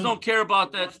 Clippers don't care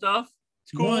about that stuff.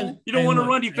 It's cool. You don't want to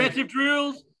run defensive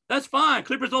drills? That's fine.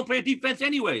 Clippers don't play defense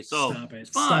anyway, so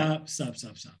it's fine. Stop.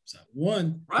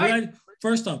 One, right?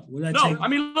 First off, I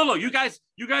mean, Lolo, you guys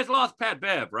lost Pat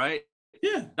Bev, right?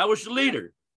 Yeah. That was your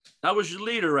leader. That was your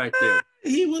leader right there.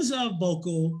 He was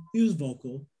vocal. He was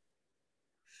vocal.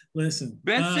 Listen.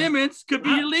 Ben Simmons could be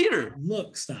your leader.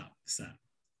 Look, stop.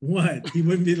 One, he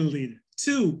wouldn't be the leader.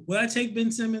 Two, would I take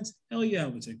Ben Simmons? Hell yeah, I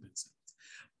would take Ben Simmons.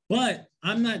 But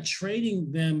I'm not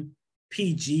trading them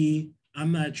PG.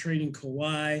 I'm not trading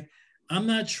Kawhi. I'm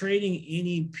not trading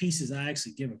any pieces I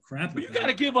actually give a crap about. You got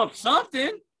to give up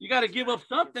something. You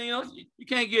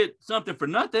can't get something for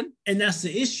nothing. And that's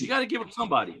the issue. You got to give up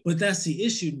somebody. But that's the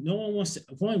issue. No one wants to.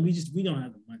 One, we don't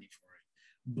have the money for it.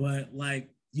 but like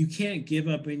you can't give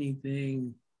up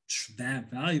anything that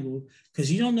valuable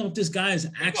because you don't know if this guy is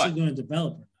actually going to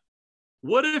develop.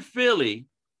 What if Philly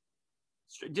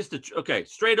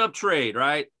straight up trade,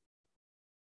 right?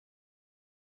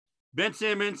 Ben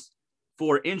Simmons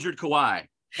for injured Kawhi,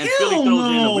 and Philly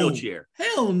throws in a wheelchair.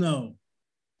 Hell no.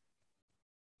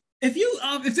 If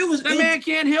it was that man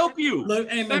can't help you. Look,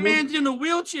 hey, man, that man's in a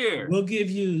wheelchair. We'll give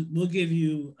you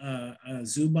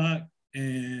Zubac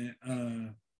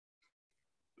and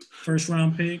first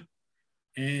round pick,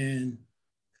 and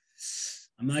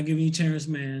I'm not giving you Terrence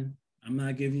Mann. I'm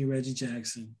not giving you Reggie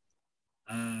Jackson.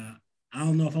 I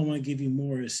don't know if I want to give you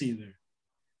Morris either.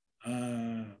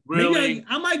 Really? Maybe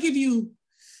I might give you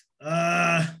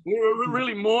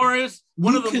really Morris.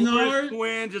 One of the Morris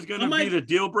twins is going to be the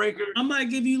deal breaker. I might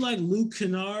give you like Luke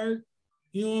Kennard.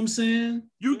 You know what I'm saying?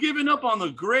 You giving up on the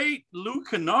great Luke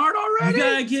Kennard already? You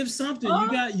gotta give something.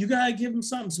 You gotta give them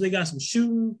something. So they got some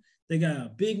shooting. They got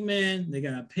a big man. They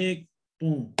got a pick.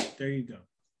 Boom. There you go.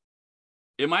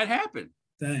 It might happen.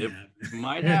 That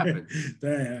might happen.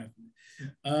 That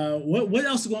happened. What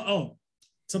else is going? Oh,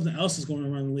 something else is going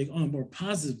around the league. On a more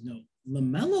positive note,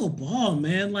 LaMelo Ball,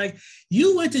 man. Like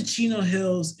you went to Chino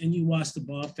Hills and you watched the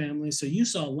Ball family. So you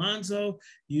saw Lonzo,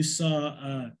 you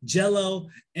saw Jello,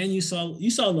 and you saw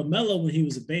LaMelo when he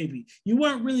was a baby. You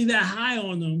weren't really that high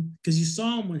on him because you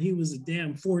saw him when he was a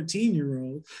damn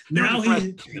 14-year-old. Now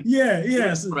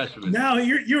So now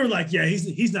you're like, yeah,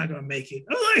 he's not gonna make it.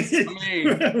 I'm like,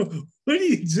 what are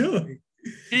you doing?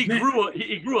 He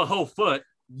grew a whole foot.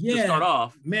 Yeah, to start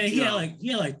off, man, he had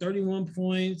like 31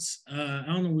 points. I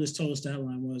don't know what his total stat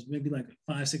line was. Maybe like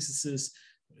 5, 6 assists,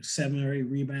 7 or 8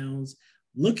 rebounds.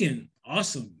 Looking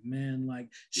awesome, man. Like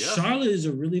Charlotte is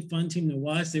a really fun team to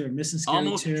watch. They were missing Scary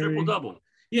almost Terry. Triple double.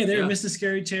 Yeah, they were missing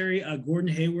Scary Terry.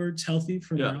 Gordon Hayward's healthy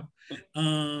for now.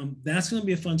 That's going to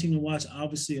be a fun team to watch.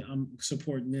 Obviously, I'm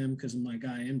supporting them because of my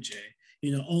guy MJ.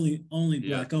 You know, only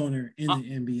black owner in the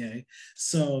NBA.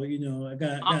 So I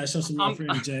got to show some love for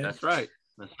MJ. That's right.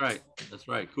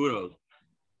 Kudos.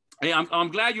 Hey, I'm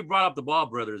glad you brought up the Ball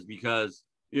brothers because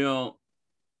you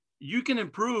can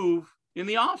improve in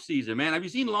the offseason, man. Have you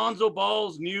seen Lonzo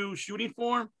Ball's new shooting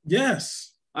form?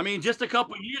 Yes. I mean, just a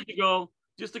couple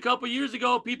years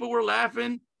ago, people were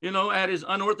laughing, at his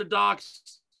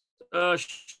unorthodox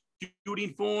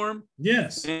shooting form.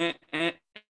 Yes.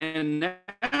 And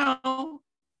now,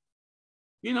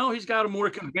 he's got a more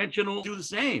conventional, do the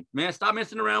same, man. Stop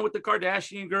messing around with the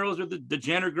Kardashian girls or the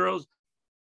Jenner girls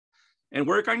and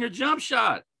work on your jump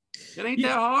shot. It ain't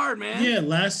that hard, man. Yeah,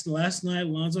 last night,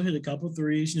 Lonzo hit a couple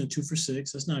threes, 2 for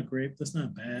 6. That's not great. That's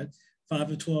not bad.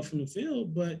 5 of 12 from the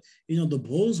field. But, the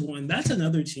Bulls won. That's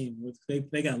another team.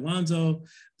 They got Lonzo.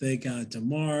 They got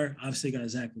DeMar. Obviously, they got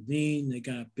Zach LaVine. They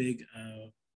got big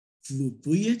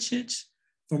Vujicic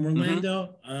from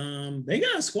Orlando. They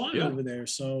got a squad over there.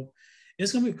 So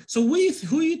it's gonna be. So who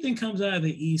do you think comes out of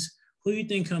the East? Who do you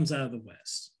think comes out of the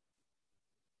West?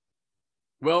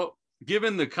 Well,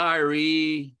 given the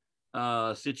Kyrie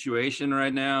situation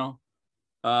right now,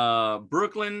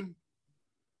 Brooklyn,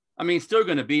 still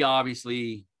going to be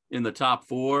obviously in the top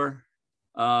 4,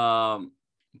 but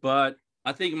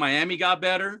I think Miami got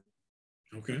better.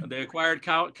 Okay, they acquired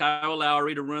Kyle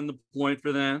Lowry to run the point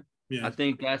for them. Yeah. I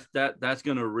think that's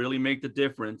going to really make the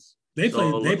difference. They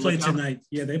play tonight.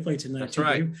 Yeah, they play tonight. That's too.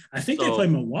 Right. I think they play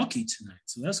Milwaukee tonight,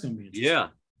 so that's going to be interesting.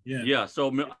 Yeah.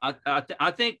 So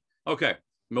I think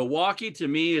Milwaukee to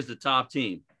me is the top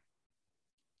team.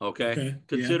 Okay.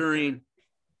 Considering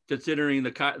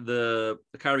the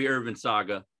Kyrie Irving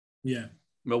saga. Yeah.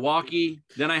 Milwaukee.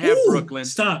 Then I have Brooklyn.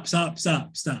 Stop.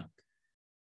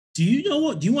 Do you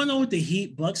want to know what the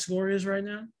Heat Bucks score is right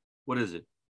now? What is it?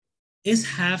 It's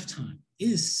halftime. It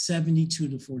is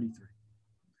 72-43.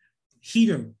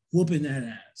 Heat are whooping that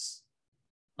ass.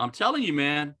 I'm telling you,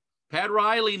 man. Pat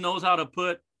Riley knows how to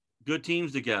put good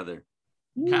teams together.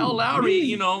 Kyle Lowry,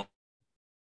 he's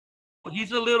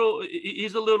a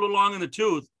little long in the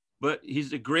tooth, but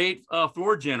he's a great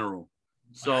floor general.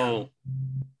 So,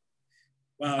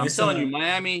 I'm telling you,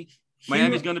 Miami's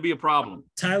going to be a problem.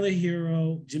 Tyler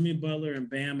Hero, Jimmy Butler, and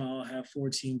Bam all have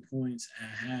 14 points at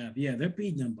half. Yeah, they're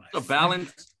beating them by a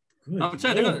balance. I'm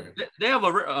telling you, they have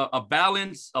a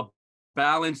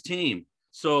balanced team.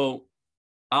 So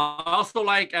I also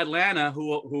like Atlanta,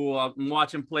 who I'm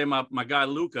watching play my guy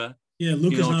Luka. Yeah,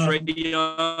 Luka's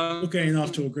Luka ain't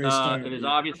off to a great start. It is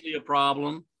obviously a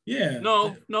problem. Yeah.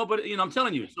 No, but I'm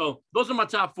telling you. So those are my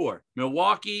top 4: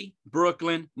 Milwaukee,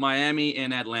 Brooklyn, Miami,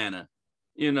 and Atlanta.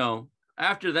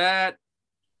 After that,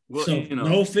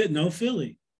 no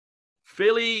Philly.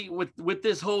 Philly with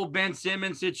this whole Ben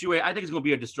Simmons situation, I think it's going to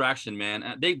be a distraction,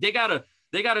 man. They gotta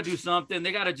They got to do something.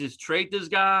 They got to just trade this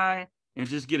guy and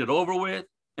just get it over with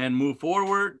and move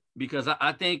forward, because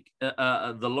I think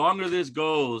the longer this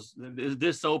goes,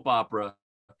 this soap opera,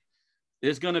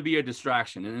 it's going to be a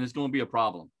distraction and it's going to be a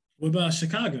problem. What about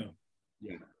Chicago?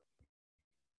 Yeah.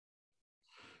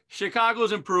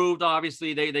 Chicago's improved.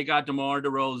 Obviously, they got DeMar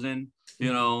DeRozan,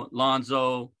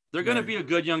 Lonzo. They're going to be a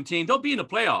good young team. They'll be in the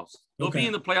playoffs. They'll be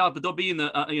in the playoffs, but they'll be in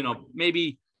the,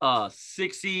 maybe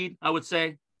 6 seed, I would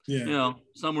say. Yeah.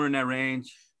 Somewhere in that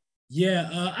range. Yeah,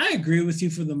 I agree with you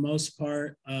for the most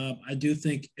part. I do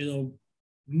think it'll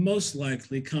most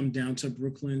likely come down to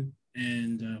Brooklyn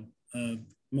and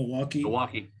Milwaukee.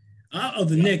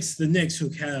 The Knicks, who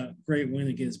had a great win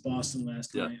against Boston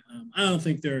last night. I don't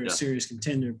think they're a serious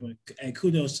contender, but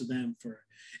kudos to them for.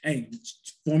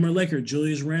 Former Laker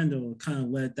Julius Randle kind of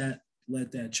led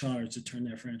that charge to turn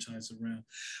that franchise around.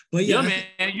 But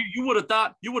man, you would have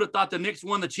thought the Knicks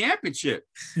won the championship.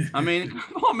 I mean,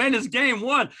 come on, man, it's game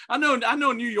one. I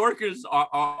know New Yorkers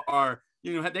are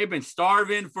they've been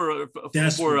starving for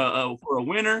a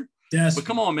winner. But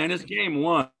come on, man, it's game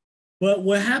one. But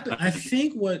what happened? I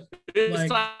think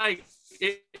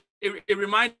it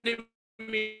reminded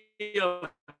me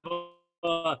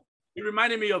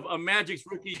of Magic's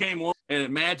rookie came on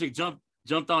and Magic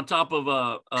jumped on top of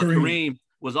Kareem,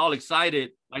 was all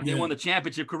excited like they won the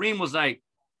championship. Kareem was like,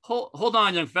 hold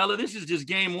on, young fella, this is just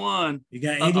game one. You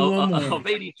got 81 more of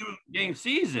 82 game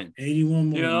season. 81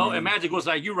 more. And Magic was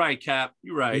like, "You're right, Cap.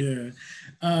 You're right."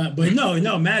 Yeah, but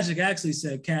no, Magic actually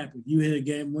said, "Cap, if you hit a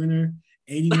game winner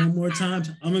 81 more times,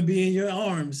 I'm gonna be in your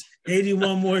arms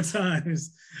 81 more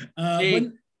times."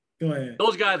 Go ahead.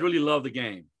 Those guys really love the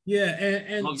game. Yeah,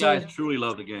 and those guys truly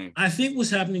love the game. I think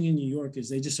what's happening in New York is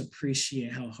they just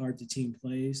appreciate how hard the team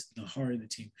plays, the harder the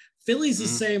team. Philly's the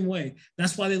same way.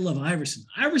 That's why they love Iverson.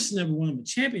 Iverson never won him a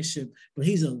championship, but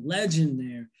he's a legend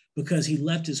there because he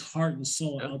left his heart and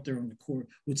soul out there on the court,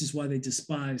 which is why they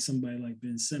despise somebody like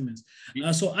Ben Simmons.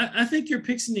 So I think your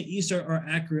picks in the East are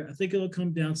accurate. I think it'll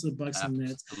come down to the Bucks and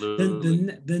Nets.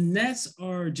 The Nets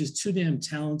are just too damn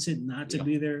talented not to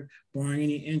be there, barring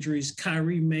any injuries.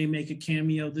 Kyrie may make a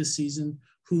cameo this season.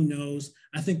 Who knows?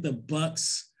 I think the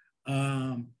Bucks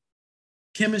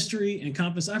chemistry and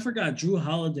confidence. I forgot Drew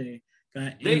Holiday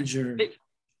got injured.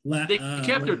 They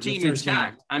kept their team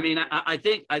intact. Game. I mean, I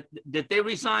think did they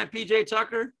re-sign PJ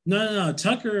Tucker? No.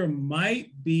 Tucker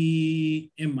might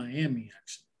be in Miami,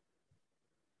 actually.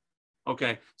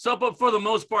 Okay. So, but for the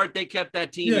most part, they kept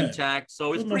that team intact.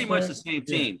 So it's pretty much the same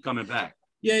team coming back.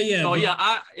 Yeah. So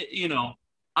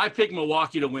I picked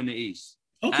Milwaukee to win the East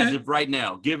as of right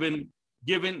now. Given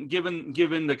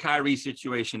the Kyrie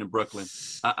situation in Brooklyn,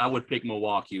 I would pick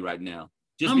Milwaukee right now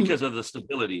just because of the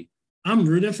stability. I'm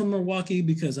rooting for Milwaukee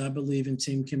because I believe in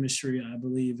team chemistry. I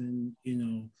believe in,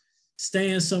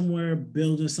 staying somewhere,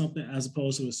 building something as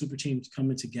opposed to a super team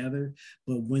coming together.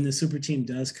 But when the super team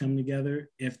does come together,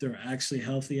 if they're actually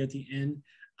healthy at the end,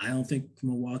 I don't think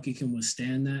Milwaukee can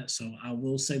withstand that. So I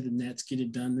will say the Nets get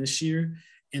it done this year.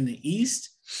 In the East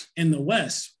and the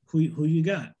West, who you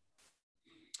got?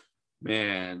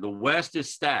 Man, the West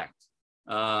is stacked.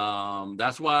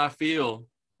 That's why I feel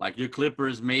like your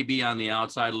Clippers may be on the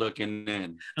outside looking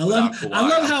in. I love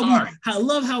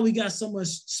how we got so much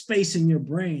space in your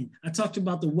brain. I talked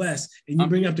about the West, and you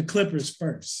bring up the Clippers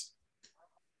first.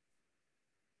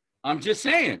 I'm just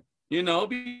saying,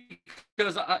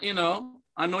 because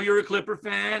I know you're a Clipper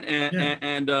fan,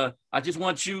 and I just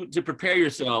want you to prepare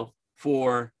yourself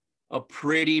for a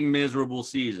pretty miserable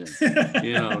season.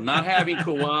 Not having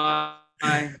Kawhi.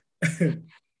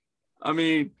 I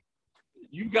mean,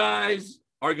 you guys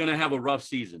are going to have a rough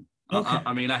season. Okay.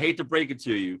 I mean, I hate to break it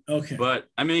to you. Okay. But,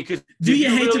 I mean, because do you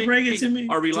hate to break it to me?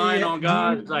 Are relying on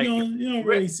guys like you don't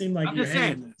really seem like you're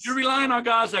hating this. You're relying on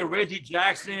guys like Reggie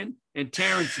Jackson and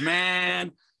Terrence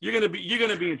Mann. You're gonna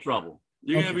be in trouble.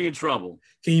 You're gonna be in trouble.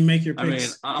 Can you make your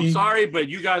picks? I'm sorry, but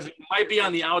you guys might be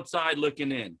on the outside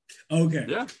looking in. Okay.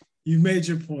 Yeah. You made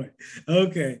your point.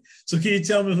 Okay. So can you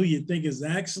tell me who you think is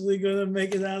actually gonna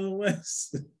make it out of the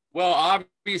West? Well,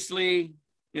 obviously,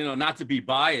 not to be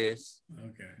biased,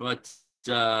 but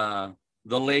the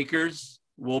Lakers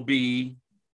will be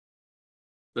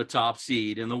the top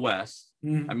seed in the West.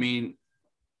 Mm-hmm. I mean,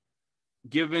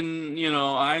 given,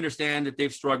 I understand that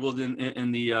they've struggled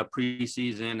in the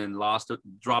preseason and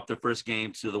dropped their first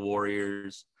game to the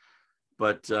Warriors,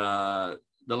 but the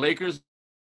Lakers,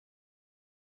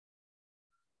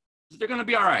 they're going to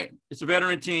be all right. It's a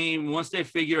veteran team. Once they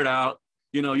figure it out,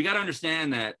 you got to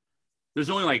understand that there's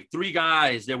only like 3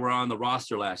 guys that were on the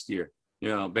roster last year.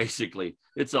 Basically,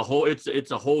 it's a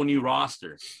whole new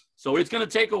roster. So it's going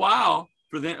to take a while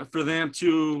for them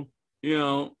to,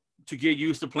 to get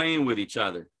used to playing with each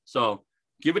other. So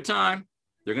give it time.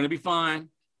 They're going to be fine.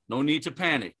 No need to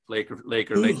panic, Laker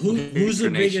who's the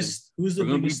Nation. biggest? Who's the We're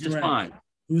gonna biggest be just threat? fine.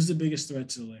 Who's the biggest threat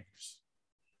to the Lakers?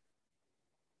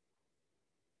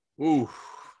 Ooh,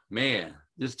 man,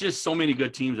 there's just so many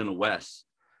good teams in the West.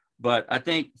 But I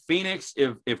think Phoenix,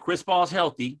 if Chris Paul's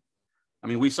healthy, I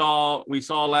mean, we saw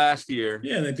last year.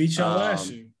 Yeah, they beat y'all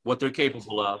last year. What they're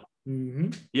capable of. Mm-hmm.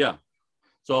 Yeah.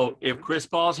 So if Chris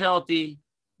Paul's healthy,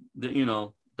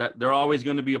 that they're always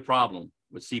going to be a problem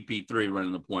with CP3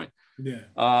 running the point. Yeah.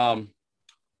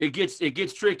 It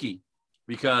gets tricky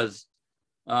because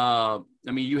I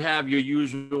mean, you have your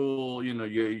usual,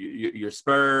 your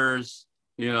Spurs,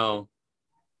 you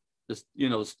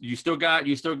still got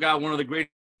one of the greatest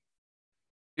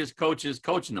coaches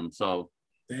coaching them. So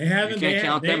you can't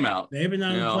count them out. They've been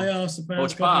out in the playoffs the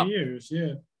past couple of years.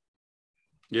 Yeah.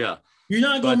 Yeah. You're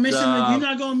not gonna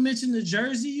mention the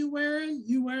jersey you wearing?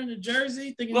 You wearing the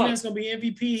jersey, thinking that's gonna be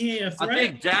MVP? He ain't a threat. I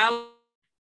think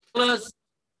Dallas.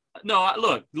 No,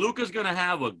 look, Luka's gonna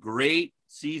have a great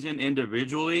season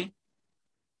individually,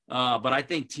 but I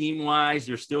think team-wise,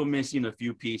 they're still missing a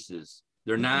few pieces.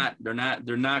 They're not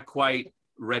quite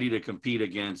ready to compete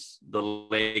against the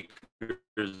Lakers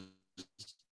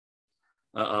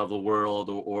of the world,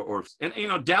 or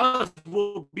Dallas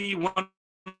will be one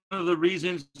of the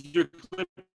reasons your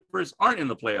Clippers aren't in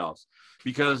the playoffs,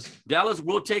 because Dallas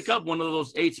will take up one of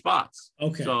those 8 spots.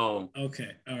 Okay. So all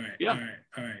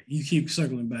right. You keep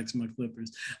circling back to my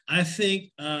Clippers. I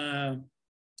think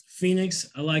Phoenix.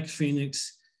 I like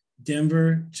Phoenix.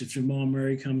 Denver, if Jamal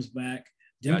Murray comes back.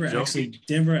 Denver actually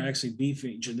beat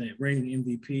Phoenix, the reigning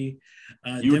MVP.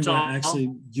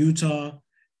 Utah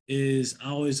is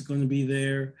always going to be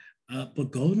there.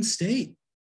 But Golden State,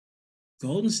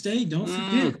 don't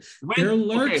forget. They're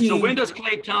lurking. Okay, so when does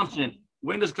Klay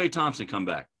Thompson come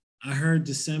back? I heard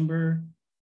December,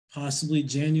 possibly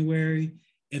January.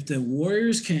 If the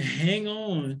Warriors can hang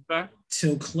on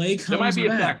till Klay comes back, that might be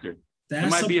a factor.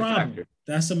 That's a problem.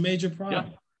 That's a major problem.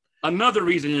 Yeah. Another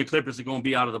reason your Clippers are going to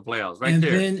be out of the playoffs, and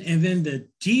then the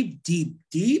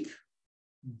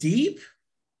deep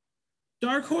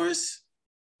dark horse,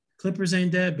 Clippers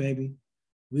ain't dead, baby.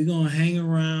 We're gonna hang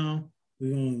around.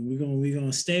 We're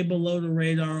gonna stay below the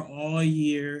radar all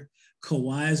year.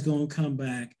 Kawhi's gonna come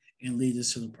back and lead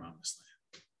us to the promised land.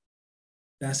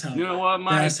 That's how.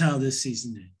 That's how this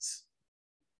season ends.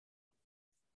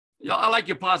 I like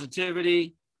your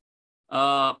positivity.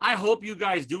 I hope you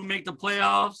guys do make the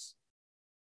playoffs,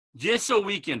 just so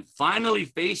we can finally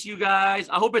face you guys.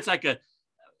 I hope it's like a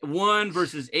 1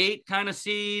 versus 8 kind of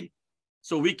seed,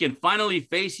 so we can finally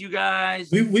face you guys.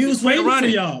 We was waiting for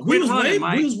y'all. We was waiting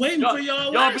for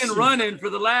y'all. Y'all been running for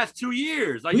the last 2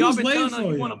 years. Like, y'all been telling us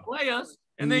you want to play us,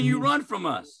 and then you run from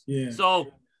us. Yeah.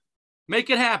 So make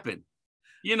it happen.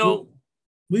 We gonna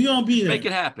be there. Make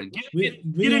it happen. Get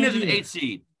in as an 8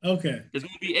 seed. Okay. It's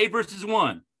gonna be 8 versus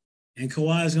 1. And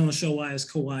Kawhi is going to show why it's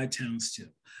Kawhi Towns too.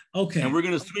 Okay. And we're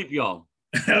going to sweep y'all.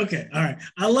 Okay. All right.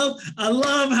 I love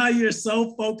how you're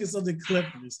so focused on the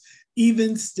Clippers,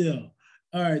 even still.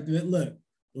 All right. Look,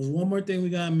 there's one more thing we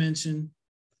got to mention.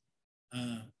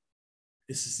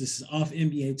 This is off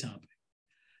NBA topic.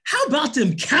 How about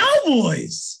them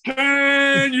Cowboys?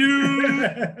 Can you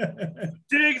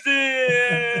dig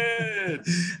it?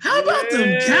 How about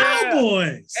them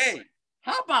Cowboys? Hey.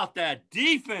 How about that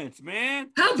defense, man?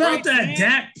 How about that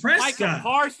Dak Prescott? Micah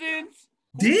Parsons?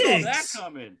 Diggs. Who saw that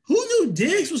coming? Who knew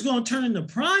Diggs was going to turn into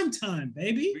prime time,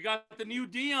 baby? We got the new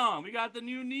Dion. We got the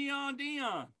new Neon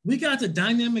Dion. We got the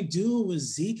dynamic duo with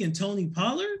Zeke and Tony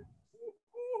Pollard.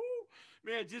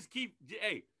 Man, just keep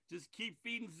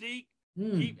feeding Zeke.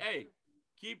 I'm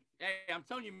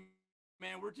telling you,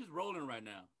 man, we're just rolling right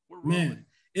now. We're rolling. Man,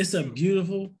 it's a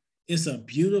beautiful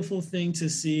thing to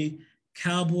see.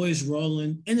 Cowboys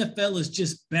rolling. NFL is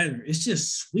just better. It's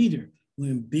just sweeter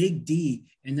when Big D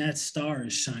and that star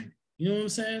is shining. You know what I'm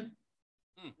saying?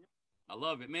 I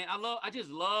love it, man. I just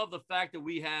love the fact that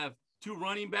we have 2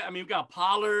 running backs. I mean, we got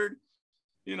Pollard.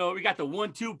 We got the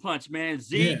 1-2 punch, man.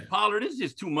 Zeke, Pollard. It's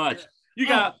just too much. You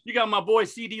got my boy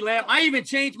CD Lamb. I even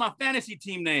changed my fantasy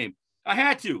team name. I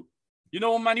had to. You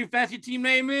know what my new fantasy team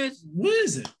name is? What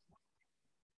is it?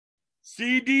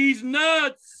 CD's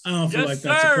nuts. I don't feel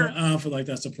like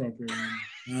that's appropriate.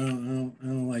 I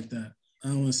don't like that. I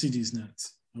don't want CD's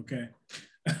nuts. Okay.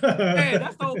 Hey,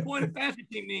 that's the whole point of fantasy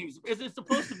team names. Is it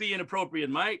supposed to be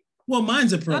inappropriate, Mike? Well,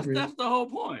 mine's appropriate. That's the whole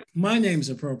point. My name's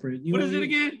appropriate. What is it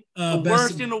again? The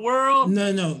worst in the world?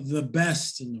 No, the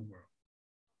best in the world.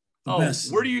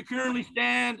 Best. Where do you currently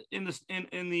stand in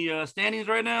the standings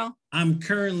right now? I'm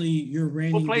currently your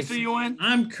reigning. What place are you in?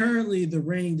 I'm currently the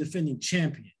reigning defending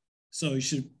champion. So you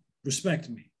should respect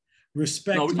me. No, we're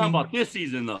talking about this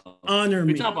season, though. Honor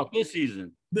me. We're talking about this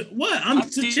season. But what? I'm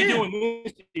the champ. Doing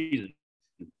this season?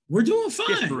 We're doing fine.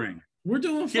 Kiss the ring. We're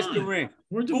doing Kiss fine. the ring.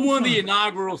 We're doing Who won fine. the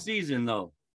inaugural season,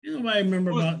 though? Nobody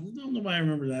remember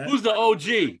that. Who's the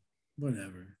OG?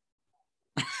 Whatever.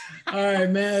 All right,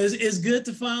 man. It's good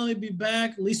to finally be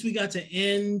back. At least we got to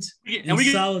end in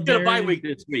solidarity. Get a bye week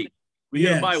this week. We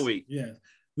get a bye week. Yeah.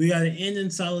 We got to end in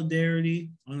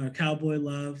solidarity on our Cowboy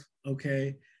love.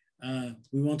 Okay.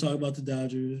 We won't talk about the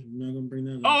Dodgers. We're not going to bring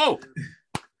that up.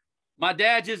 Oh, my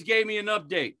dad just gave me an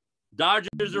update.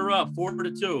 Dodgers are up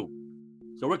 4-2.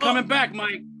 So we're coming back,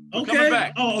 Mike. We're coming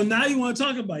back. Oh, now you want to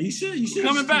talk about it. You should.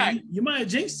 Coming back. You might have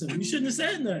jinxed him. You shouldn't have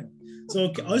said nothing. So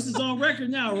this is on record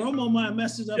now. Romo might have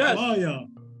messed it up for all y'all.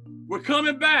 We're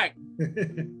coming back.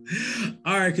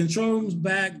 All right, Control Room's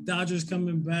back. Dodgers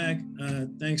coming back.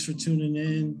 Thanks for tuning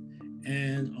in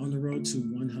and on the road to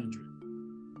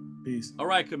 100. Peace. All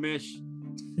right, Kamish.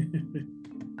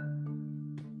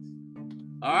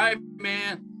 All right,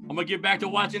 man. I'm going to get back to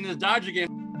watching this Dodger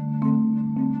game.